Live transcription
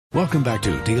Welcome back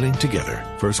to Dealing Together.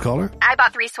 First caller? I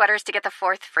bought 3 sweaters to get the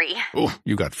 4th free. Oh,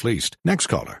 you got fleeced. Next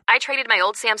caller? I traded my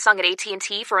old Samsung at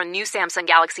AT&T for a new Samsung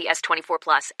Galaxy S24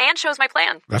 Plus and chose my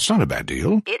plan. That's not a bad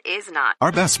deal. It is not.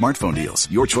 Our best smartphone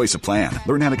deals. Your choice of plan.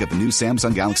 Learn how to get the new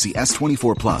Samsung Galaxy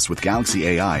S24 Plus with Galaxy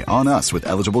AI on us with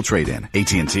eligible trade-in.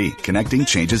 AT&T. Connecting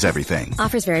changes everything.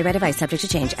 Offers vary by device. Subject to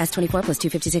change. S24 plus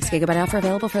 256 gigabyte offer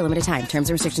available for a limited time. Terms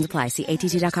and restrictions apply. See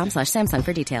att.com/Samsung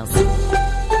for details.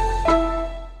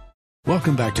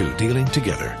 Welcome back to Dealing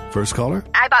Together. First caller?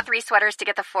 I bought 3 sweaters to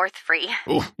get the 4th free.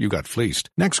 Oh, you got fleeced.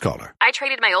 Next caller? I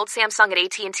traded my old Samsung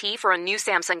at AT&T for a new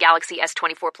Samsung Galaxy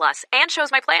S24 Plus and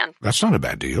chose my plan. That's not a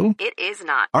bad deal. It is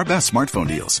not. Our best smartphone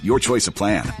deals. Your choice of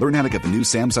plan. Learn how to get the new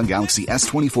Samsung Galaxy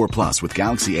S24 Plus with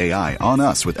Galaxy AI on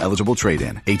us with eligible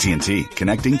trade-in. AT&T.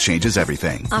 Connecting changes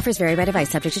everything. Offers vary by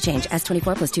device. Subject to change.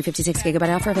 S24 plus 256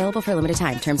 gigabyte offer available for a limited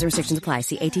time. Terms and restrictions apply.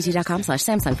 See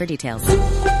att.com/Samsung for details.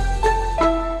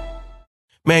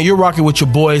 Man, you're rocking with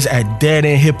your boys at Dead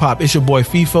End Hip Hop. It's your boy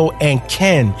FIFO and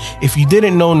Ken. If you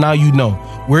didn't know, now you know.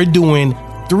 We're doing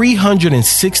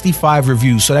 365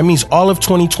 reviews. So that means all of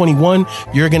 2021,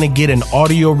 you're going to get an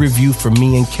audio review from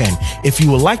me and Ken. If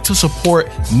you would like to support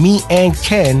me and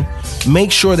Ken,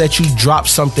 make sure that you drop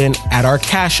something at our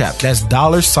Cash App. That's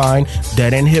 $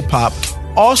 Dead End Hip Hop.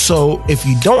 Also, if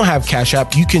you don't have Cash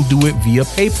App, you can do it via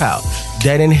PayPal,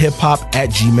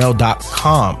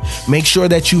 deadendhiphop@gmail.com. Make sure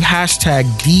that you hashtag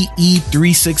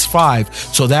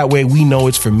DE365 so that way we know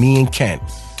it's for me and Ken.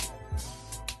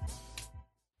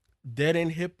 Dead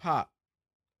End Hip Hop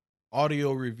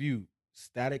audio review,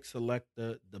 Statik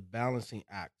Selektah, The Balancing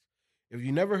Act. If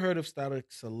you never heard of Statik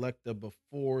Selektah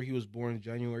before, he was born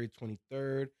January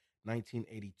 23rd,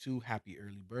 1982. Happy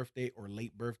early birthday or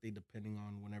late birthday, depending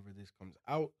on whenever this comes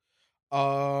out.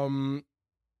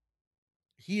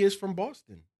 He is from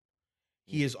Boston.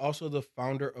 He is also the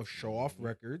founder of Show Off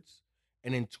Records.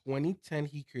 And in 2010,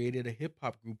 he created a hip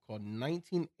hop group called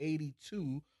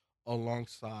 1982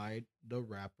 alongside the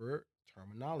rapper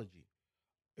Terminology.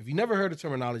 If you never heard of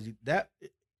Terminology,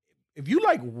 if you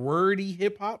like wordy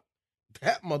hip hop,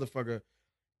 that motherfucker,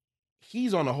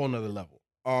 he's on a whole nother level.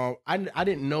 I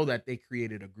didn't know that they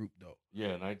created a group though.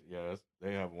 Yeah,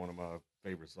 they have one of my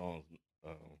favorite songs.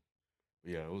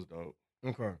 Yeah, it was dope.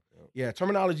 Okay. Yep. Yeah,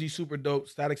 Terminology super dope.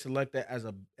 Statik Selektah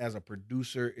as a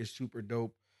producer is super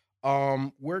dope.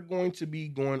 We're going to be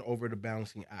going over the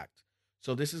balancing act.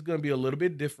 So this is going to be a little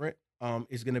bit different.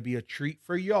 It's going to be a treat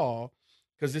for y'all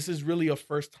because this is really a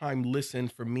first time listen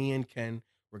for me and Ken.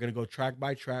 We're going to go track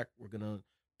by track. We're going to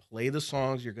play the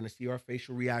songs. You're going to see our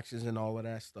facial reactions and all of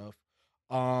that stuff.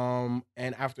 And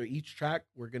after each track,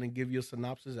 we're going to give you a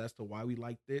synopsis as to why we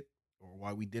liked it or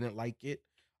why we didn't like it.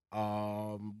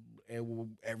 And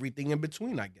everything in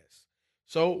between, I guess.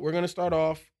 So we're going to start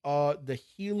off, The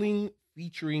Healing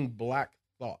featuring Black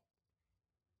Thought.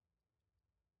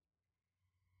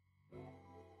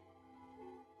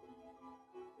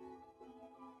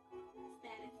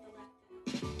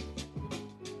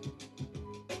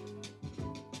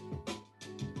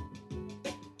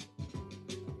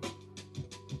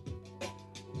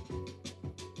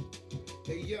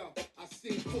 Hey yo, I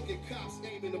seen crooked cops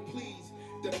aiming to please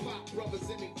the pop brothers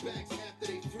in their backs after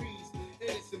they freeze.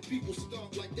 Innocent people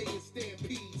stomp like they in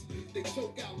stampedes. They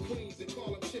choke out queens and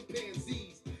call them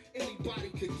chimpanzees. Anybody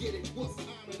could get it, what's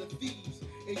honor to thieves?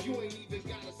 And you ain't even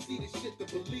gotta see the shit to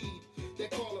believe. They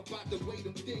call about the way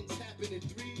them things happen in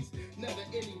threes. Never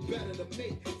any better to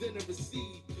make than to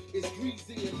receive. It's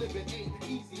greasy and living ain't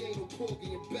easy, ain't no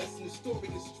porgy and best. And the story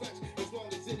can stretch as long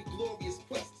as any glorious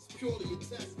quest is purely a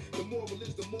test. The moral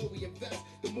is the more we invest,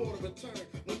 the more to return.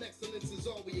 When excellence is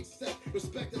all we accept,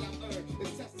 respect that I've earned. A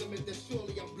testament that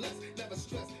surely I'm blessed, never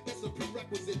stress. That's a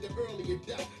prerequisite to earlier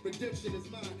death. Redemption is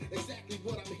mine, exactly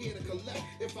what I'm here to collect.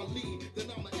 If I leave, then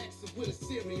I'm an exit with a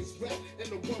serious rep. And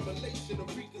the one relation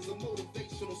of Rika's a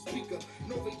motivational speaker.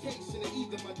 No vacation, and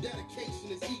either my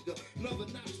dedication is eager. Another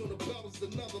notch on the belt is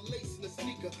another lace in the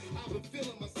sneaker. I've been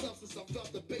feeling myself since I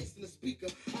felt the bass in the speaker.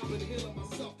 I've been healing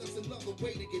myself, that's another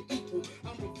way to get equal.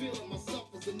 I'm revealing myself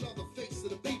as another face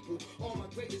of the people. All my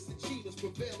greatest achievements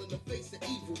prevail in the face of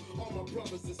evil. All my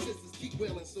brothers and sisters keep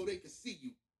wailing so they can see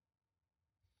you.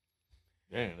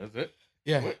 Damn, that's it.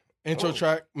 Yeah. What? Intro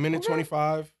track, minute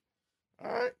 25.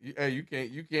 All right. You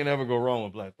can't ever go wrong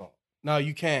with Black Thought. No,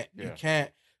 you can't. Yeah. You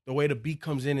can't. The way the beat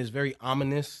comes in is very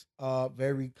ominous,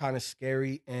 very kind of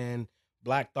scary, and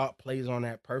Black Thought plays on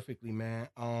that perfectly, man.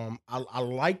 I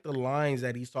like the lines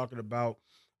that he's talking about.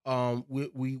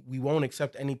 We won't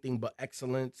accept anything but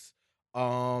excellence.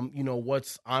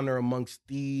 What's honor amongst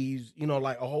thieves?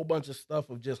 Like a whole bunch of stuff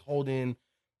of just holding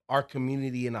our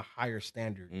community in a higher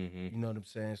standard. Mm-hmm. You know what I'm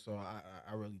saying? So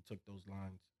I really took those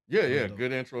lines. Yeah, Real yeah, dope.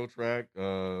 good intro track.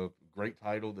 Great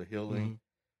title, The Healing.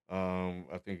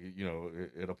 Mhm. I think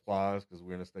it applies because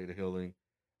we're in a state of healing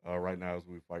right now as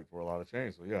we fight for a lot of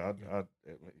change. So yeah,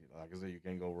 like I said, you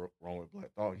can't go wrong with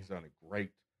Black Thought. He sounded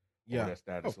great over Yeah, that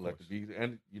Static of Selected course. beat,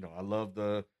 and I love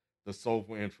the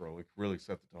soulful intro. It really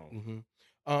set the tone.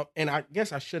 And I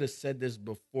guess I should have said this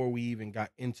before we even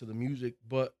got into the music,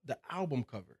 but the album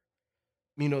cover.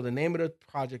 The name of the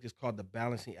project is called The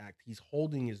Balancing Act. He's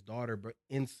holding his daughter, but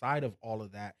inside of all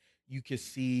of that, you can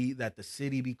see that the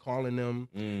city be calling him,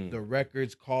 Mm. the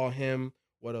records call him.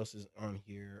 What else is on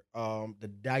here? The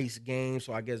dice game.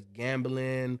 So I guess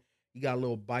gambling. He got a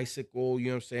little bicycle, you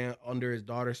know what I'm saying, under his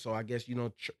daughter. So I guess,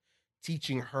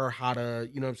 teaching her how to,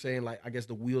 you know what I'm saying, like I guess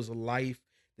the wheels of life.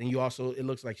 Then you also, it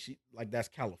looks like that's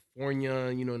California,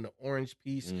 in the orange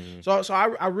piece. Mm. So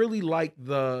I really like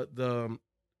the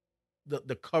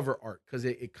cover art because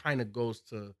it kind of goes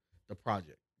to the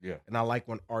project. Yeah. And I like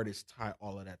when artists tie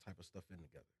all of that type of stuff in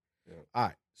together. Yeah. All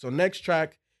right. So next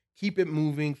track, Keep It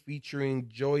Moving, featuring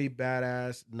Joey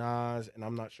Badass, Nas, and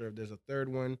I'm not sure if there's a third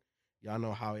one. Y'all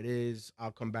know how it is.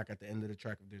 I'll come back at the end of the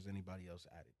track if there's anybody else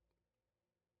added.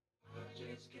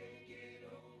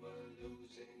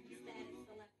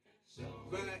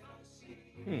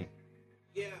 Right.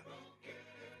 Yeah.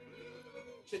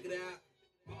 Check it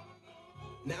out.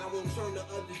 Now I won't turn the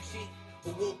other cheek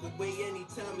or walk away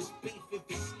anytime it's beef. If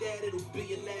it's stat, it'll be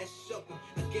your last shuffle.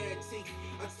 I guarantee.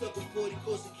 I took a 40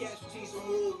 course of casualties. I'm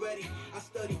all ready. I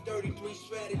studied 33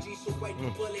 strategies, so bite the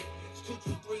bullet. It's 2 2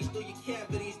 3s through your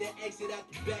cavities that exit out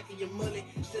the back of your mullet.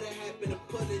 Should have happened to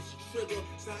pull it, trigger.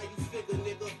 So how you figure,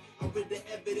 nigga? I read the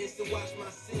evidence and watch my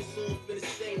sins off in the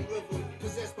same river.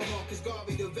 Possessed by Marcus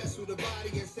Garvey, the vessel, the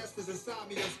body, ancestors inside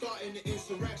me. I'm starting the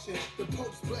insurrection. The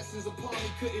Pope's blessings upon me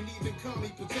couldn't even call me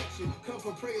protection. Come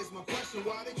for prayers, my question.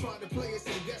 Why they tried to play us,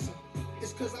 I'm guessing.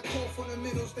 It's cause I call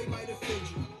fundamentals, they might offend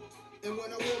you. And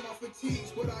when I wore my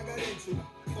fatigues, what I got into.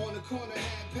 On the corner,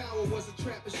 had power, was a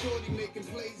trapper shorty making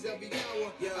plays every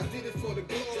hour. Yeah, I did it for the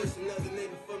glory. Just another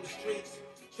nigga from the streets,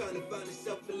 trying to find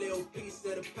himself a little piece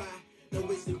of the pie. No,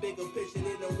 it's a bigger picture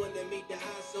than the one that meet the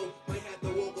eye, so might have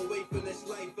to walk away from this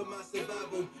life for my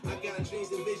survival. I got dreams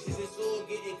and visions, it's all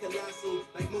getting colossal.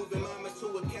 Like moving mama to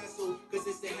a castle, cause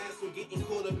it's a hassle getting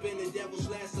caught up in the devil's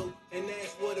lasso. And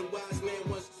that's what a wise man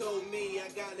once told me. I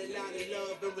got a lot of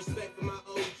love and respect for my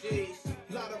OGs.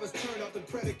 A lot of us turned out the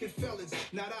predicate felons,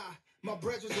 not I. My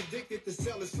bread was addicted to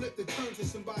sell it, slipped to turn to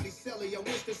somebody's celly. I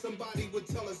wish that somebody would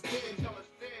tell us then.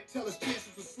 Tell us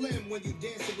chances were slim when you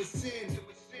dancing with sin.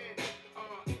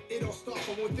 It all start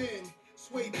from within.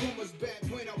 Sway Pumas back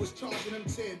when I was charging them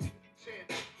 10.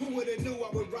 Who would've knew I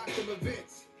would rock them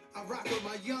events? I rock with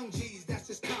my young G's, that's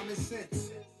just common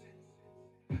sense.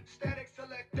 Statik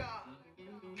Selektah.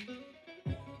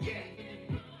 Yeah.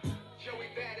 Joey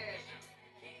Badass.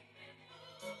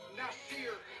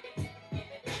 Nasir.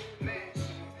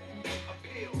 Mass.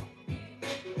 Appeal.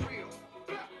 Real.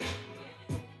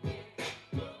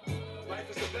 Life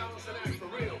is a balancing act for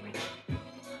real.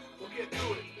 We'll get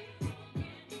through it.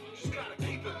 Just gotta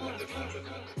keep it moving.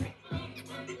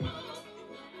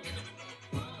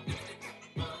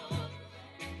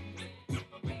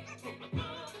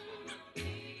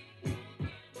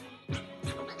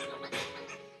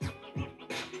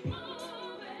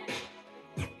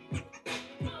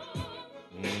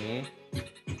 Mm-hmm.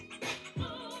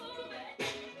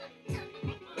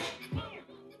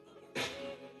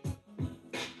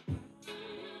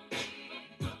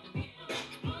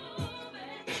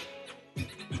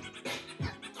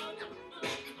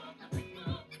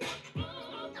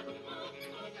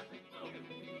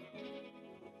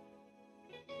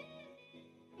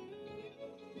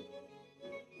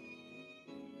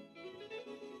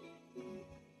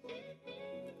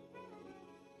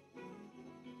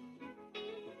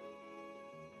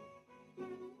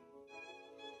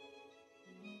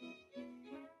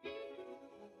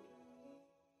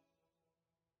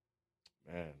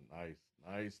 Man,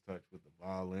 nice touch with the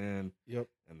violin. Yep.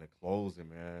 And the closing,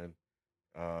 man.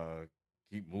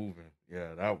 Keep moving.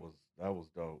 Yeah, that was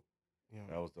dope. Yeah.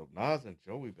 That was dope. Nas and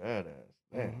Joey Badass.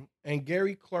 Man. And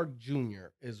Gary Clark Jr.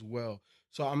 as well.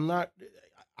 So I'm not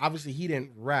obviously he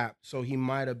didn't rap, so he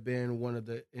might have been one of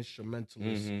the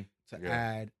instrumentalists to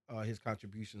add his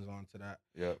contributions onto that.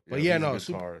 Yeah. But yeah, he's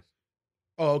a no, guitarist.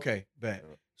 Oh, okay, bet.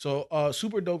 Yeah. So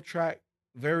super dope track,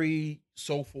 very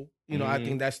soulful. I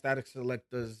think that's Static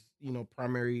Selecta's,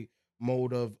 primary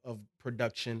mode of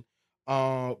production.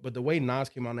 But the way Nas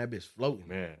came on that bitch floating.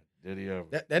 Man, Did he ever?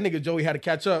 That nigga Joey had to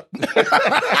catch up. Because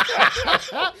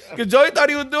Joey thought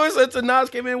he was doing something until Nas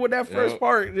came in with that first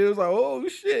part. And it was like, oh,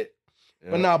 shit.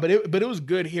 But it was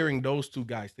good hearing those two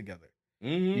guys together.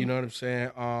 Mm-hmm. You know what I'm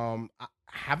saying?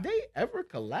 Have they ever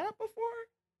collabed before?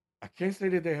 I can't say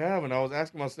that they have, and I was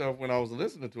asking myself when I was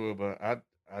listening to it, but I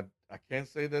can't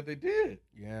say that they did.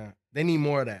 Yeah. They need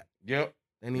more of that. Yep.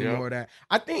 They need more of that.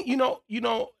 I think, you know,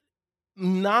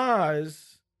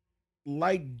 Nas,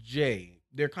 like Jay,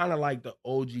 they're kind of like the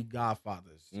OG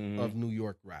godfathers of New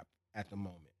York rap at the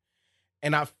moment.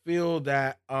 And I feel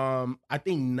that I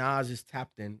think Nas is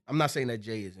tapped in. I'm not saying that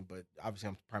Jay isn't, but obviously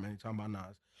I'm primarily talking about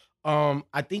Nas.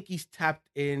 I think he's tapped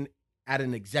in at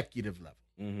an executive level.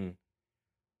 Mm-hmm.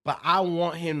 But I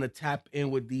want him to tap in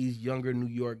with these younger New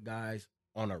York guys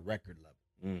on a record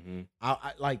level. Mm-hmm.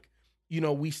 I like, you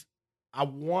know, I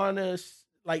want to,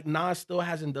 like, Nas still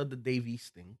hasn't done the Dave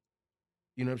East thing.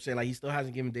 You know what I'm saying? Like, he still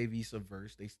hasn't given Dave East a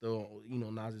verse. They still, you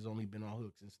know, Nas has only been on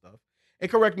hooks and stuff.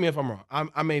 And correct me if I'm wrong.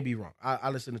 I may be wrong. I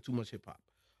listen to too much hip hop.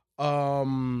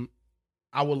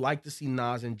 I would like to see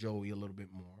Nas and Joey a little bit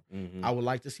more. Mm-hmm. I would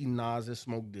like to see Nas and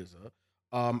Smoke DZA.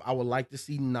 I would like to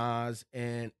see Nas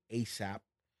and ASAP.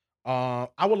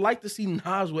 I would like to see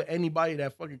Nas with anybody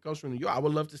that fucking comes from New York. I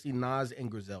would love to see Nas and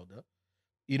Griselda.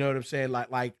 You know what I'm saying?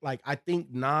 Like I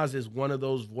think Nas is one of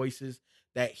those voices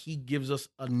that he gives us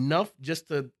enough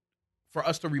just for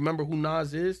us to remember who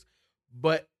Nas is.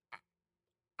 But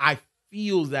I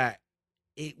feel that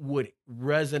it would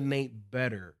resonate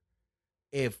better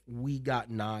if we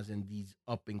got Nas and these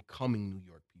up and coming New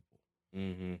York people.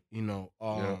 Mm-hmm. You know,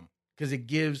 because it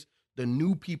gives the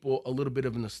new people a little bit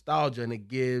of nostalgia, and it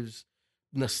gives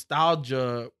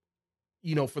nostalgia,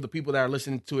 you know, for the people that are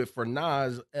listening to it for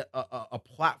Nas, a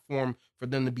platform for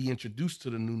them to be introduced to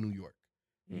the new New York.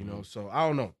 You know, so I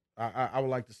don't know. I would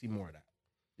like to see more of that.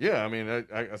 Yeah, I mean,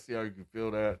 I see how you can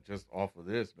feel that just off of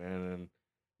this, man, and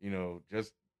you know,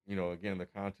 just again, the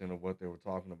content of what they were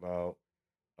talking about,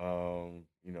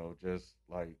 you know, just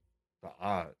like the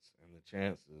odds and the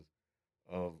chances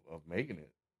of making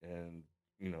it, and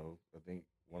you know, I think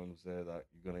one of them said that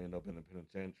you're gonna end up in the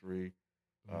penitentiary.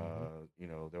 Mm-hmm. You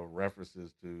know, there were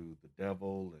references to the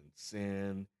devil and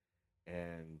sin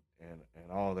and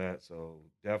all that. So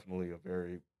definitely a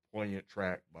very poignant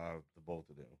track by the both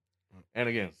of them. And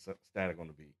again, Statik on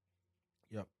the beat.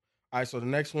 Yep. All right, so the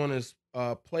next one is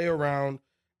Play Around.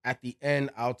 At the end,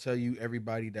 I'll tell you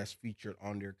everybody that's featured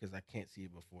on there because I can't see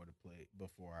it before I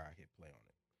hit play on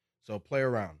it. So Play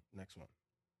Around, next one.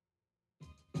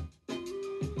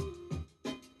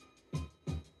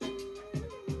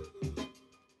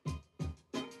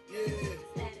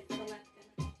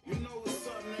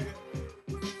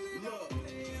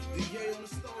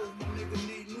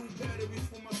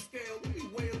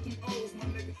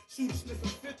 Shoot sniffing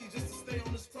 50 just to stay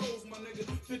on his toes, my nigga.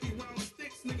 50 round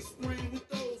sticks, nigga spraying with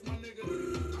those, my nigga. I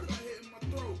got hit in my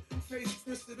throat, face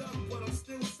twisted up, but I'm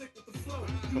still sick with the flow.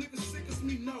 You niggas sick as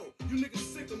me, no. You niggas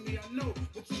sick of me, I know.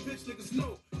 But you bitch niggas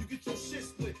know. You get your shit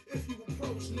split if you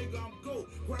approach, nigga, I'm GOAT.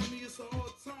 Grab me, it's a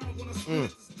hard time when I spit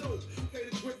this dope. Pay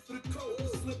the grip for the coat, the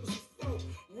slippers was float.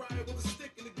 Ride with a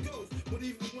stick and it goes. But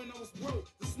even when I was broke,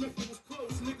 the Smithing was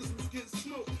close. Niggas was getting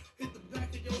smoked. Hit the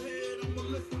back of your head, I'ma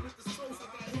lift it with the toast. I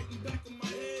got hit in the back of my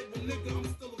head, but nigga, I'm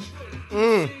still a foot.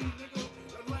 Nigga,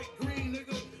 I like green,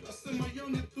 nigga. I send my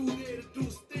youngin' through there to do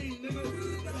his thing, nigga.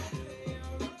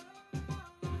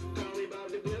 Call me about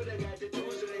the build, I got the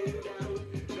tools to lay you down.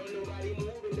 Don't nobody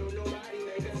move and don't nobody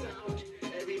make a sound.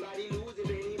 Everybody lose if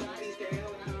anybody stay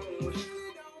around.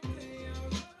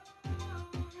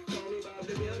 Call me about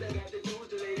the build, I got the tools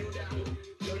to lay you down.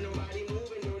 Don't nobody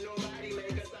move and don't nobody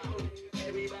make a sound.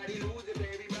 Everybody lose if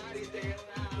everybody stay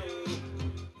around.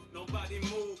 Nobody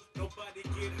move, nobody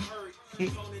get hurt.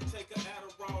 Tony take a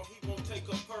Adderall, he won't take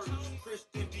a perk.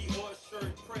 Christian Dior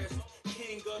shirt pressed,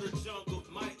 king of the jungle.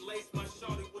 Might lace my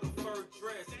shorty with a fur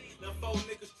dress. Now 4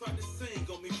 niggas tried to sing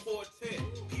on me quartet.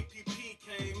 PPP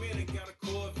came in and got a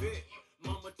Corvette.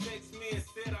 Mama text me and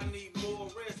said I need more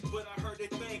rest, but I heard they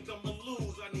think I'ma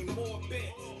lose. I need more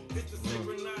bets. This the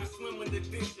synchronized swimming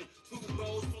edition. 2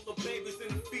 bowls full of babies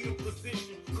in the fetal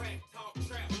position. Crack talk,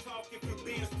 trap talk if you're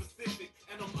being specific.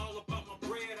 And I'm all about my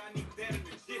bread. I need that in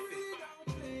the jiffy.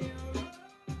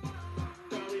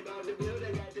 Call me about the build,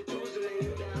 I got the tools to lay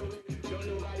you down. Don't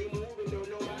nobody move and don't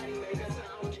nobody make a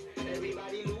sound.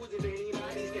 Everybody lose if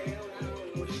anybody stay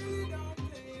around.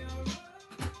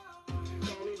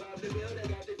 Call me about the build, I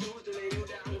got the tools to lay you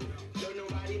down. Don't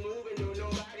nobody move and don't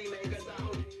nobody make a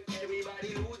sound.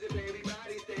 Everybody lose if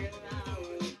everybody stay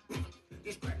around.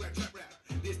 This crack rap, trap rap.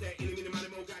 This that any minute, money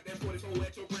more got that 44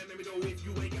 at your brand. Let me know if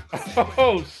you ain't got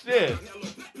Oh shit. Hello,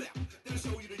 black, black. Then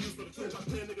show you the use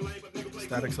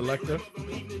Static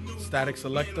Selektah. Static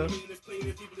Selektah.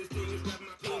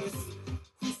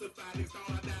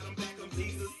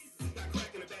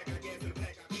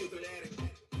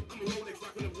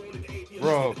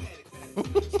 Bro.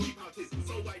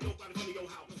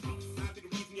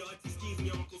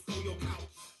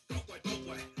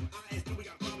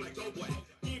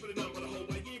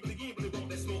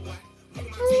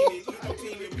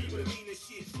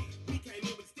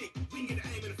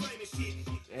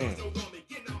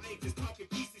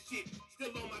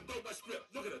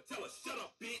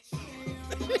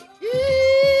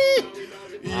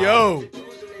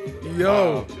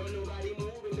 Yo.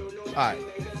 All right.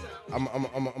 I'm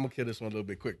gonna kill this one a little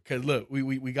bit quick because look,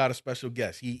 we got a special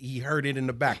guest. He heard it in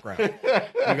the background.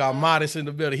 We got Modest in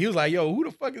the building. He was like, "Yo, who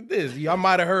the fuck is this?" I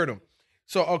might have heard him.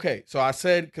 So okay, so I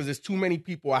said because there's too many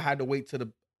people, I had to wait to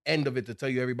the end of it to tell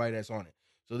you everybody that's on it.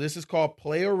 So this is called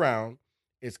Play Around.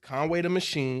 It's Conway the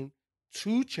Machine,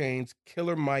 2 Chainz,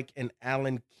 Killer Mike, and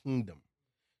Alan Kingdom.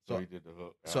 So he did the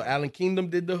hook. So Alan Kingdom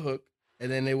did the hook,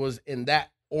 and then it was in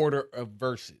that order of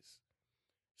verses.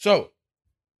 So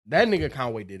that nigga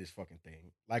Conway did his fucking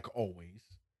thing, like always.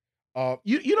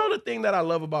 You know the thing that I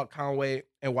love about Conway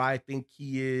and why I think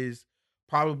he is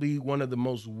probably one of the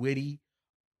most witty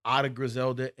out of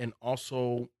Griselda, and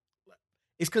also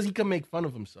it's because he can make fun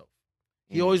of himself.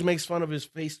 He always makes fun of his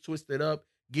face twisted up,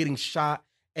 getting shot,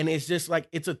 and it's just like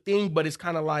it's a thing, but it's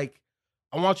kind of like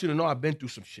I want you to know I've been through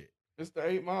some shit. It's the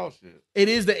 8 Mile shit. It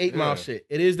is the 8 Mile shit.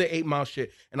 It is the 8 Mile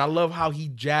shit, and I love how he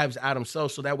jabs at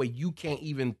himself, so that way you can't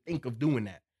even think of doing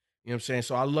that. You know what I'm saying?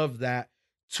 So I love that.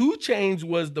 2 Chainz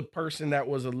was the person that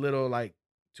was a little like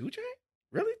 2 Chainz,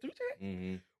 really 2 Chainz,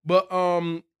 Mm-hmm. but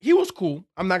he was cool.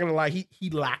 I'm not gonna lie, he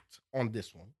lacked on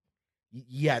this one.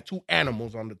 He had 2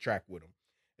 animals on the track with him,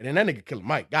 and then that nigga Killer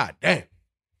Mike, god damn,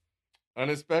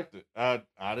 Unexpected. I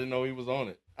didn't know he was on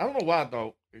it. I don't know why I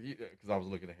thought, because I was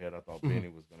looking ahead. I thought Benny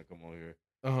was gonna come on here.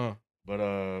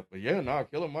 But yeah,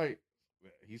 Killer Mike,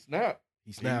 he snapped.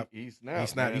 He snapped. He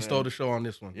snapped. He stole the show on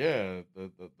this one. Yeah,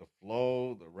 the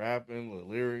flow, the rapping, the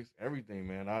lyrics, everything,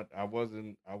 man. I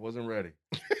wasn't ready.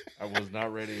 I was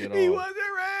not ready at all. He wasn't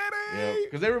ready. Yeah,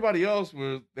 because everybody else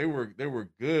they were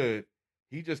good.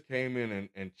 He just came in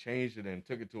and changed it and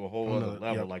took it to a whole other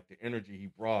level. Yep. Like the energy he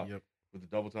brought with the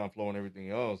double time flow and everything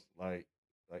else.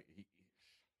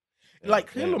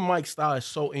 Killer Mike's style is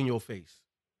so in your face.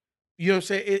 You know what I'm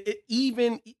saying? It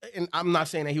even, and I'm not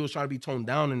saying that he was trying to be toned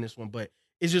down in this one, but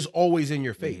it's just always in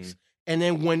your face. And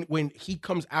then when he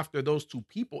comes after those 2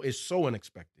 people, it's so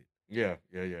unexpected. Yeah.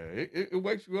 It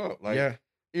wakes you up. And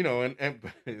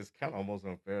it's kind of almost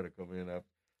unfair to come in after.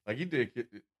 Like he did 2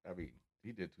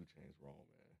 Chainz wrong,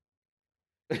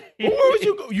 man. Where would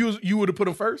you go? You would have put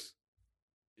him first?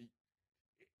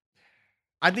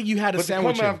 I think you had a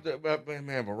sandwich. But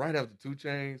right after 2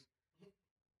 Chainz.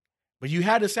 But you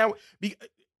had a sandwich.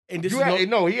 And this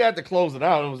he had to close it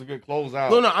out. It was a good close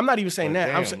out. No, I'm not even saying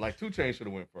that. I'm saying 2 Chainz should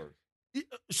have went first.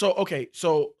 So okay,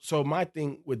 so my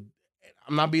thing with,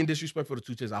 I'm not being disrespectful to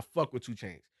 2 Chainz. I fuck with 2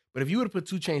 Chainz. But if you would have put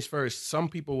 2 Chainz first, some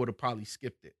people would have probably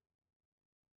skipped it.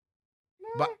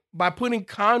 By putting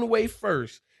Conway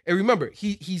first, and remember,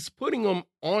 he's putting them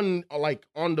on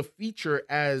the feature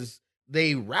as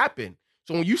they rapping.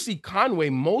 So when you see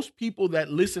Conway, most people that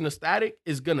listen to Static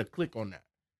is gonna click on that.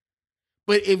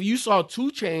 But if you saw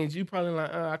 2 Chainz, you probably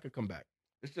like, I could come back.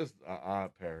 It's just an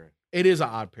odd pairing. It is an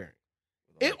odd pairing.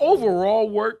 It overall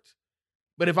worked,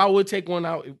 but if I would take one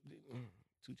out, 2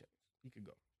 Chainz, you could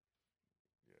go.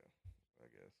 Yeah, I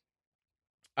guess.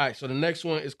 All right, so the next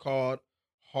one is called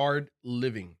Hard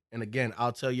Living. And again,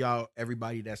 I'll tell y'all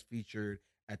everybody that's featured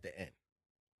at the end.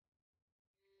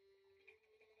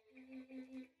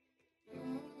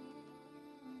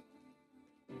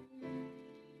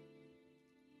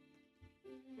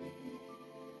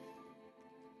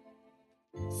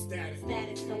 Static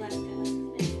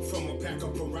Selektah. From a pack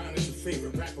of piranhas, your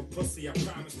favorite rapper pussy, I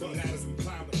promise. Them ladders we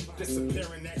climb.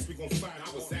 Disappearing acts we gon' find.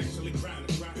 I was actually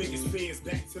grinding. Biggest fears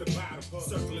back to the bottom.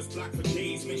 Circle is blocked for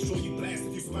days. Make sure you blast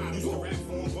if you spot us. The rap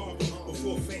on bar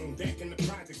before fame. Back in the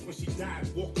projects when she died.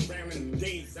 Walk around in the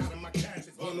days out of my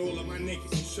conscience. On all of my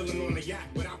niggas chilling on the yacht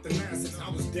without the nonsense. I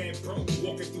was dead broke.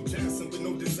 Walking through Johnson with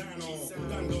no design on.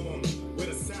 Thunder on with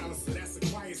a silencer. That's a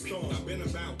quiet storm. I've been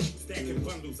about stacking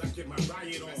bundles. I get my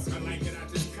riot on. I like it. I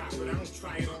just cop it. I don't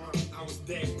try it on. I was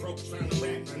dead broke trying to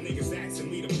rap. My niggas asking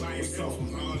me to buy a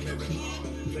song. Hard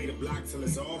living. Play the block till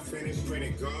it's all finished. Pray to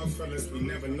God, fellas. We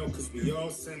never know cause we all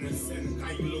sinners.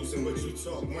 How you losing but you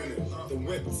talk winning? The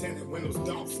whip tinted, windows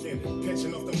dark skinned.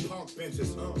 Pitching off them park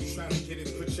benches. Trying to get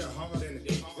it, put your heart in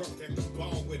it. Rock at the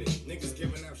bar with it. Niggas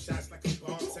giving out shots like a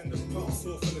bartender. Pulse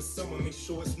off in the summer. Make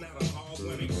sure it's not a hard winter.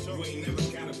 money. You ain't never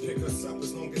gotta pick us up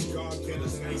as long as God get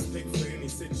us. Nice pick for any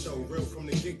sit show, real from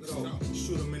the get-go.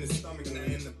 Shoot him in the stomach, now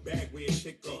in the bag where your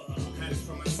shit go. Had it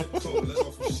from my zip code, let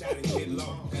off a shot and get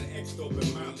low. Had an X-dope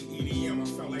and Molly, EDM, I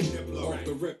felt like Diplo. Off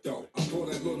the rip though, I pull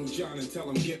that little John and tell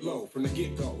him get low from the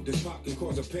get-go. This pop can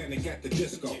cause a panic at the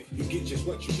disco. You get just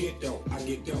what you get though, I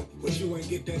get dope. But you ain't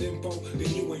get that info,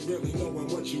 then you ain't really knowing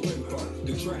what you in for.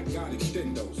 The track got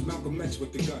extendos, Malcolm X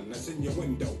with the gun, that's in your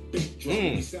window. Big drum,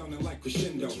 be sounding like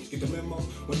crescendos. Get the memo?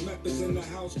 When meth is in the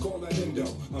house, call that endo.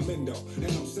 I'm endo, and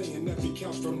I'm saying every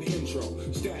couch from the intro.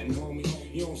 Statin, homie,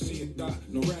 you don't see a dot,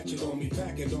 no ratchet on me.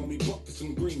 Pack it on me, buck to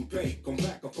some green bake. Come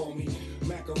back up on me,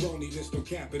 macaroni, this no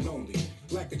capping only.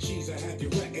 Like a cheese, I have you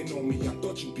ratting on me. I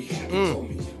thought you'd be happy for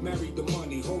me. Married the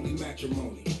money, holy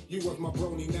matrimony. You was my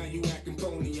brony, now you acting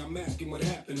phony. I'm asking what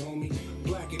happened, homie.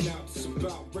 Blacking out, it's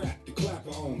about rap, the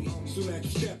clapper, homie. Soon as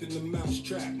you stepped in the mouse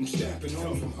trap, I'm stamping,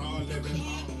 homie. From hard living,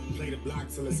 play the block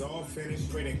till it's all finished.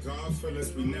 Pray that God fill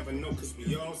us, we never know cause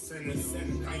we all sinners.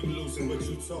 How you losing but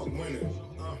you talk winning?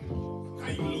 How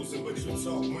you losing but you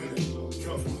talk winning?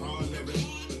 Come from hard living,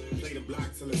 play the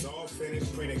block till it's all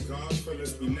finished. Pray that God fill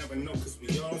us, we never know cause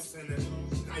we all sinners.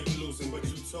 How you losing but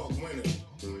you talk winning?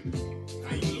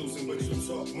 How you losing but you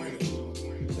talk winning?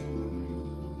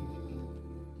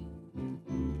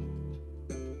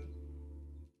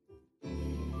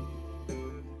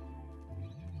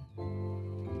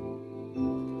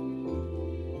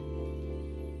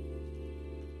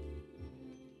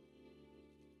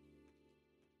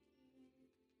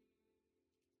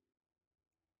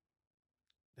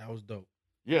 That was dope.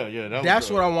 Yeah, That's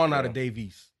was what I want yeah. out of Dave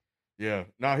East. Yeah,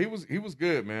 no, he was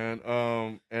good, man.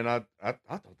 And I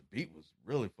thought the beat was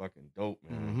really fucking dope,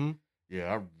 man.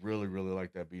 Yeah, I really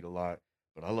like that beat a lot.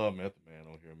 But I love Method Man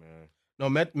on here, man. No,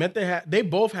 they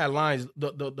both had lines.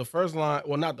 The first line,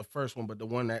 well, not the first one, but the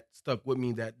one that stuck with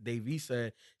me that Dave East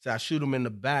said, I shoot him in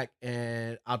the back,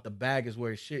 and out the bag is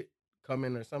where his shit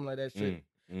coming or something like that.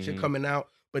 Shit coming out.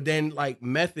 But then like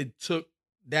Method took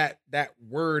that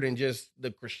word and just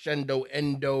the crescendo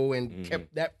endo and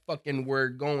kept that fucking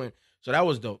word going. So that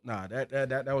was dope. Nah,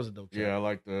 that was a dope track. Yeah, I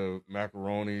like the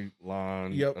macaroni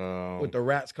line. Yep. With the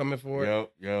rats coming for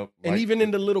it. Yep. And like even in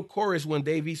the little chorus when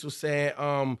Dave East was saying,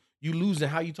 you losing,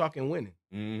 how you talking winning?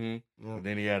 Yeah. And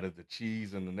then he added the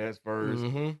cheese in the next verse.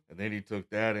 And then he took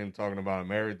that and talking about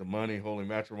married the money, holy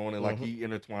matrimony. Like he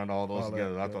intertwined all those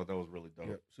together. I thought that was really dope.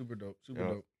 Yep. Super dope. Super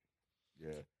dope.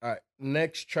 Yeah. All right.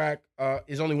 Next track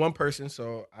is only one person,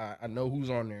 so I know who's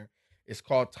on there. It's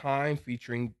called Time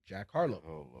featuring Jack Harlow.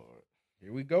 Oh, Lord.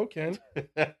 Here we go, Ken.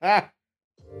 Turn my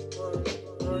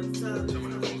headphones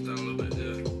down a little bit,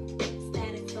 yeah.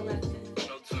 Statik, Selektah.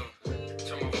 No tone.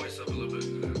 Turn my voice up a little bit.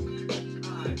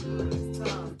 Alright,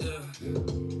 Yeah.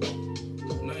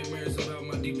 Nightmares about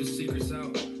my deepest secrets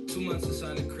out. 2 months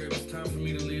inside the crib, it's time for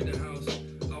me to leave the house.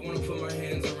 I wanna put my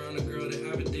hands around a girl that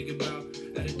I've been thinking about.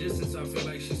 At a distance, I feel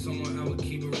like she's someone I would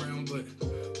keep around, but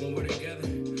when we're together,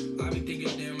 I be thinking,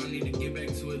 damn, I need to get back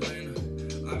to Atlanta.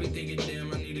 I be thinking,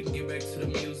 damn, I need to get back to the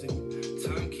music.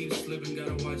 Time keeps slipping,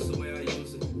 gotta watch the way I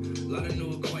use it. A lot of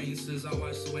new acquaintances, I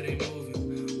watch the way they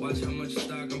moving. Watch how much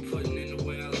stock I'm putting in the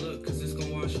way I look, cause it's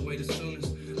gonna wash away the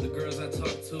soonest. The girls I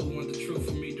talk to want the truth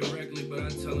from me directly, but I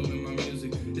tell them in my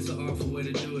music, it's an awful way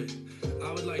to do it.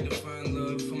 I would like to find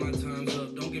love for my time's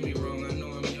up. Don't get me wrong, I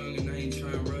know I'm young and I ain't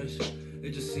trying to rush.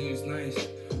 It just seems nice,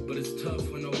 but it's tough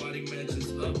when nobody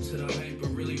matches up to the hype, but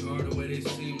really hard the way they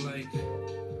seem like.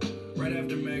 Right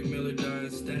after Mac Miller died,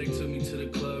 Statik took me to the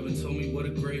club and told me what a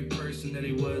great person that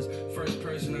he was. First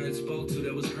person I had spoke to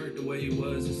that was hurt the way he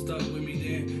was. It stuck with me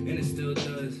then, and it still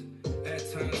does. At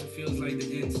times it feels like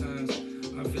the end times.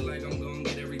 I feel like I'm gonna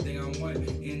get everything I want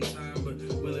in time, but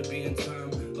will it be in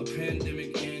time? A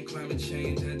pandemic and climate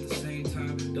change at the same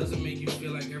time doesn't make you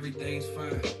feel like everything's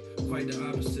fine. Quite the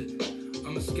opposite.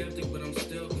 I'm a skeptic, but I'm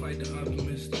still quite the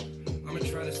optimist. I'ma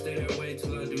try to stay that way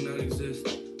till I do not exist.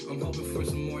 I'm hoping for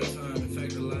some more time, in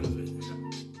fact, a lot of it.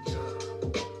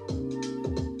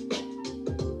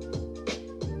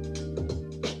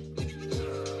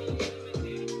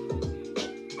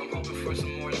 I'm hoping for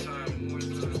some more time, more time.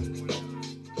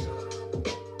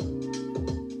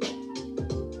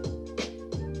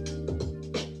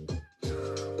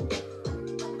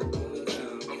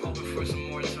 I'm hoping for some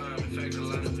more time, in fact, a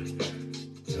lot of it.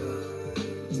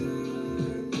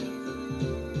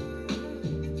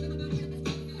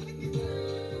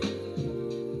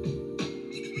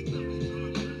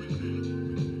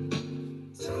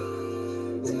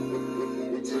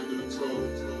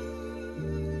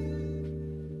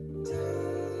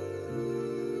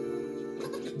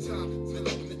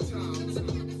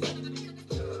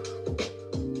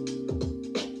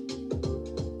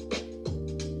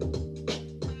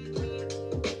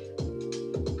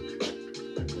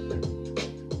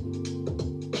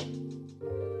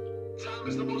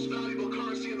 most valuable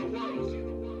currency in the world.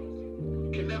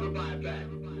 You can never buy it back.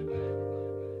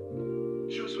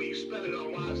 Choose what you spend it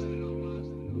on wisely.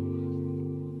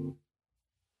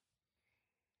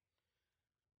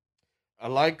 I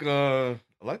like the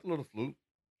little flute.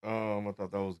 I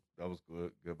thought that was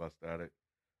good by Static.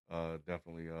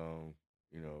 Definitely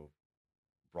you know,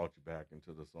 brought you back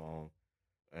into the song.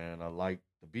 And I like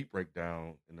the beat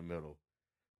breakdown in the middle.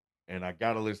 And I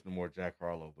gotta listen to more Jack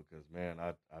Harlow because man,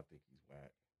 I think he's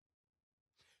whack.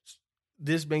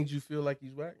 This makes you feel like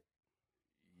he's whack.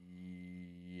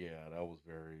 Yeah, that was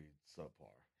very subpar.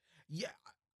 Yeah,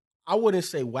 I wouldn't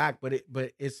say whack, but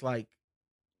it's like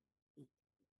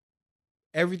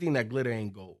everything that glitter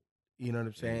ain't gold. You know what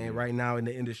I'm saying? Mhm. Right now in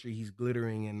the industry, he's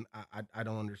glittering, and I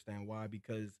don't understand why.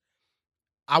 Because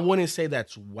I wouldn't say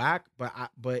that's whack,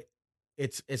 but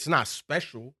it's not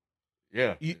special.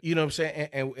 Yeah. You know what I'm saying?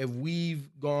 And if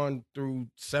we've gone through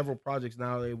several projects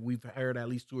now, that we've heard at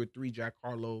least 2 or 3 Jack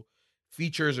Harlow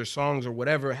features or songs or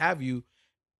whatever have you.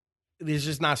 It's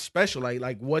just not special.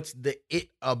 Like what's the it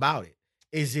about it?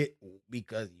 Is it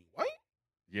because he's white?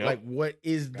 Yep. Like what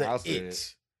is the I said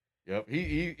it? Yep.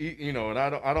 He you know, and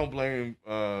I don't blame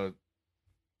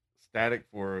Static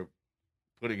for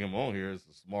putting him on here. It's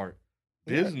a smart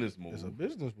business move. It's a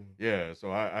business move. Yeah, so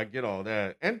I get all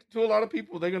that. And to a lot of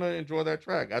people, they're gonna enjoy that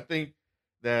track. I think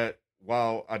that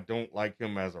while I don't like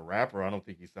him as a rapper, I don't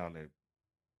think he sounded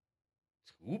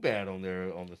too bad on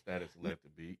there on the Static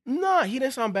Selected beat. Nah, he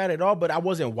didn't sound bad at all, but I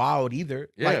wasn't wild either.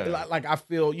 Yeah. Like I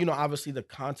feel, obviously the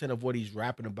content of what he's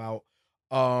rapping about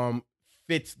um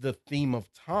fits the theme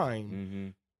of time. Mm-hmm.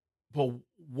 But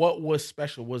what was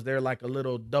special? Was there like a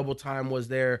little double time? Was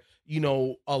there,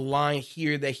 a line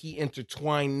here that he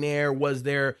intertwined there? Was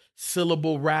there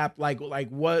syllable rap? Like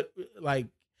what? Like,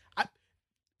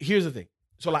 here's the thing.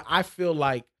 So like, I feel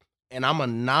like, and I'm a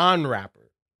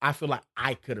non-rapper. I feel like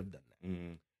I could have done that.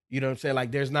 Mm-hmm. You know what I'm saying?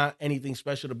 Like, there's not anything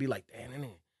special to be like, damn,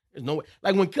 there's no way.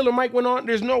 Like when Killer Mike went on,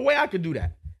 there's no way I could do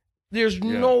that. There's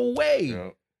no way.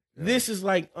 Yeah. This is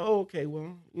like, oh, okay,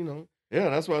 well, Yeah,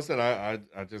 that's why I said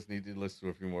I just need to listen to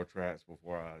a few more tracks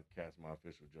before I cast my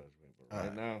official judgment. But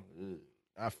right now,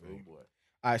 I feel you. boy.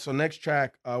 All right, so next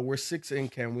track, we're 6 in,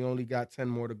 Ken. We only got 10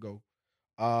 more to go.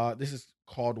 This is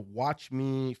called Watch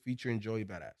Me featuring Joey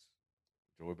Badass.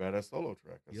 Joey Badass solo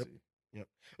track, I see. Yep.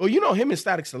 Well, him and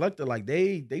Static Selektah, like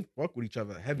they fuck with each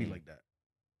other heavy like that.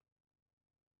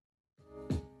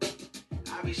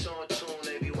 I be so in tune,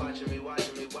 they be watching me,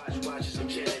 watching some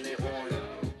chilling it on.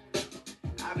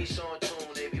 I be so in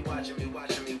tune, they be watching me, watch.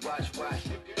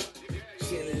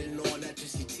 Chilling it on, not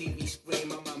just the TV screen.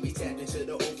 My mind be tapped into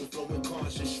the overflowing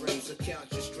conscious streams. So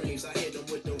count your streams, I hit them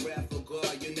with the rap for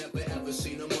God. You never ever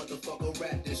seen a motherfucker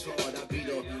rap this hard. I be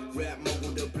the rap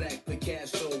mogul, the black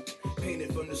Picasso.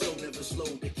 Painted from the soul, never slow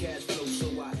the cash flow.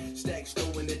 So I stack,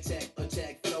 stow and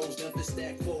attack flows, never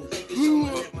stack fold. Niggas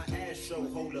someone let my ass show,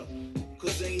 hold up.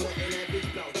 Cause ain't nothing that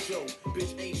bitch about yo.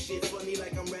 Bitch ain't shit funny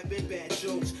like I'm rapping bad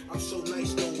jokes. I'm so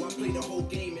nice though, I play the whole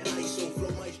game in ISO,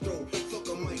 flow maestro. Fuck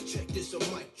a mic check, this a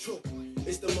mic choke.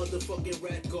 It's the motherfucking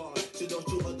rap guard. So don't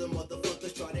you other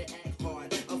motherfuckers try to act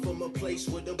hard. I'm from a place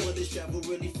where the bullets travel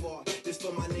really far. This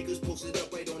for my niggas posted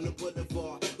up right on the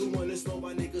boulevard. Who wanna smoke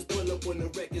my niggas pull up when the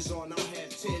record's on. I'll have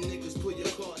 10 niggas pull your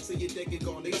card till your deck is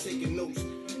gone. They taking notes.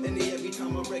 And they every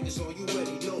time my record's on, you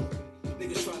ready know.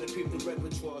 Niggas try to peep the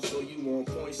repertoire, so you on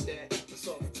point stat. That's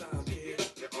all the time, kid.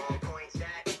 You're on point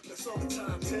stat. That's all the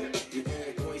time, Tim. You're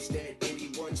on point stat. Diddy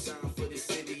one time for the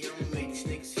city. I'ma make these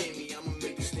niggas hear me. I'ma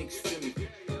make these niggas feel me.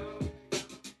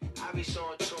 I be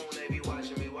so in tune, they be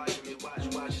watching me, watch.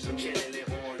 I'm chilling it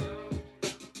on.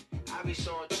 I be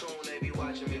so in tune, they be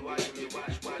watching me, watch.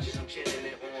 I'm chilling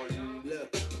it on.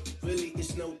 Look, really,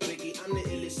 it's no biggie. I'm the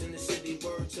illest in the city.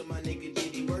 Word to my nigga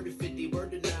Diddy. Word to 50,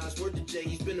 word to Nas, word to Jay.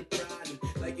 He's been a pride.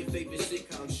 Like your favorite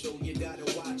sitcom show, you gotta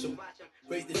watch them.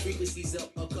 Raise the frequencies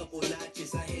up a couple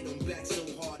notches. I hit them back so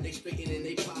hard, they straightening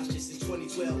they postures. Since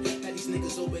 2012, had these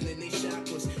niggas opening they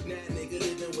chakras. Now nigga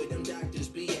living with them doctors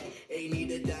be at. Ain't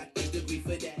need a doctor's degree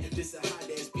for that. Just a hot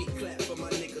ass beat clap for my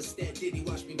nigga Stat Diddy.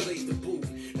 Watch me blaze the booth.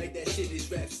 Like that shit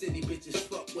is Rap City. Bitches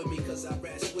fuck with me cause I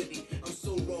rap witty. I'm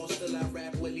so raw, still I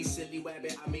rap willy, silly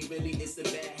wabbit. I mean really, it's a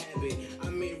bad habit. I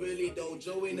mean really though,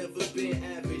 Joe ain't never been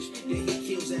average. Yeah, he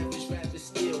kills average rappers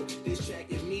still. This track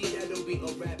is me, that'll be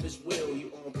a rapper's will.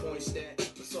 You on point stat,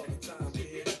 that's all the time,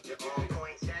 kid. You're on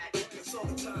point stat, that's all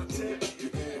the time, Tim.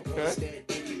 You're on point stat,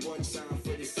 Diddy one time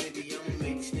for the city. I'ma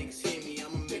make these niggas hear me,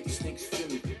 I'ma make these niggas feel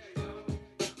me.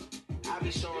 I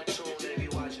be so in tune, they be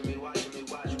watching me, watch.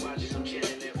 I'm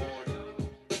chilling it on.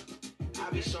 I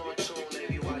be so in tune, they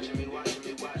be watching me, watch.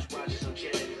 I'm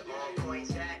chilling it on point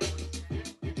stat.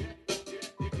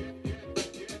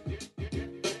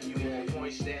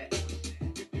 that.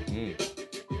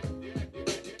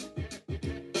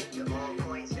 The on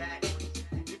point that.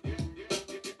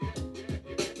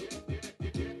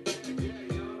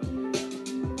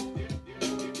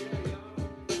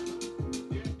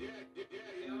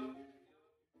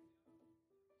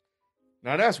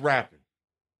 Now that's rapping.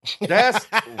 That's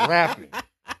rapping.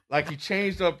 Like he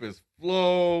changed up his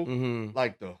flow. Mm-hmm.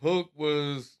 Like the hook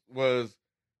was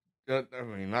I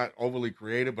mean, not overly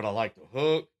creative, but I like the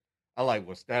hook. I like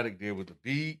what Statik did with the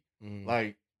beat. Mm-hmm.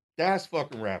 Like that's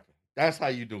fucking rapping. That's how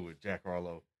you do it, Jack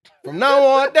Harlow. From now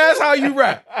on, that's how you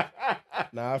rap.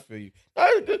 Nah, I feel you.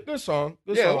 Good song.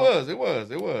 Good Yeah, song. it was.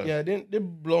 Yeah, it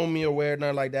didn't blow me away or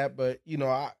nothing like that, but you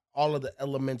know, all of the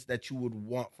elements that you would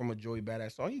want from a Joey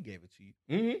Badass song, he gave it to you.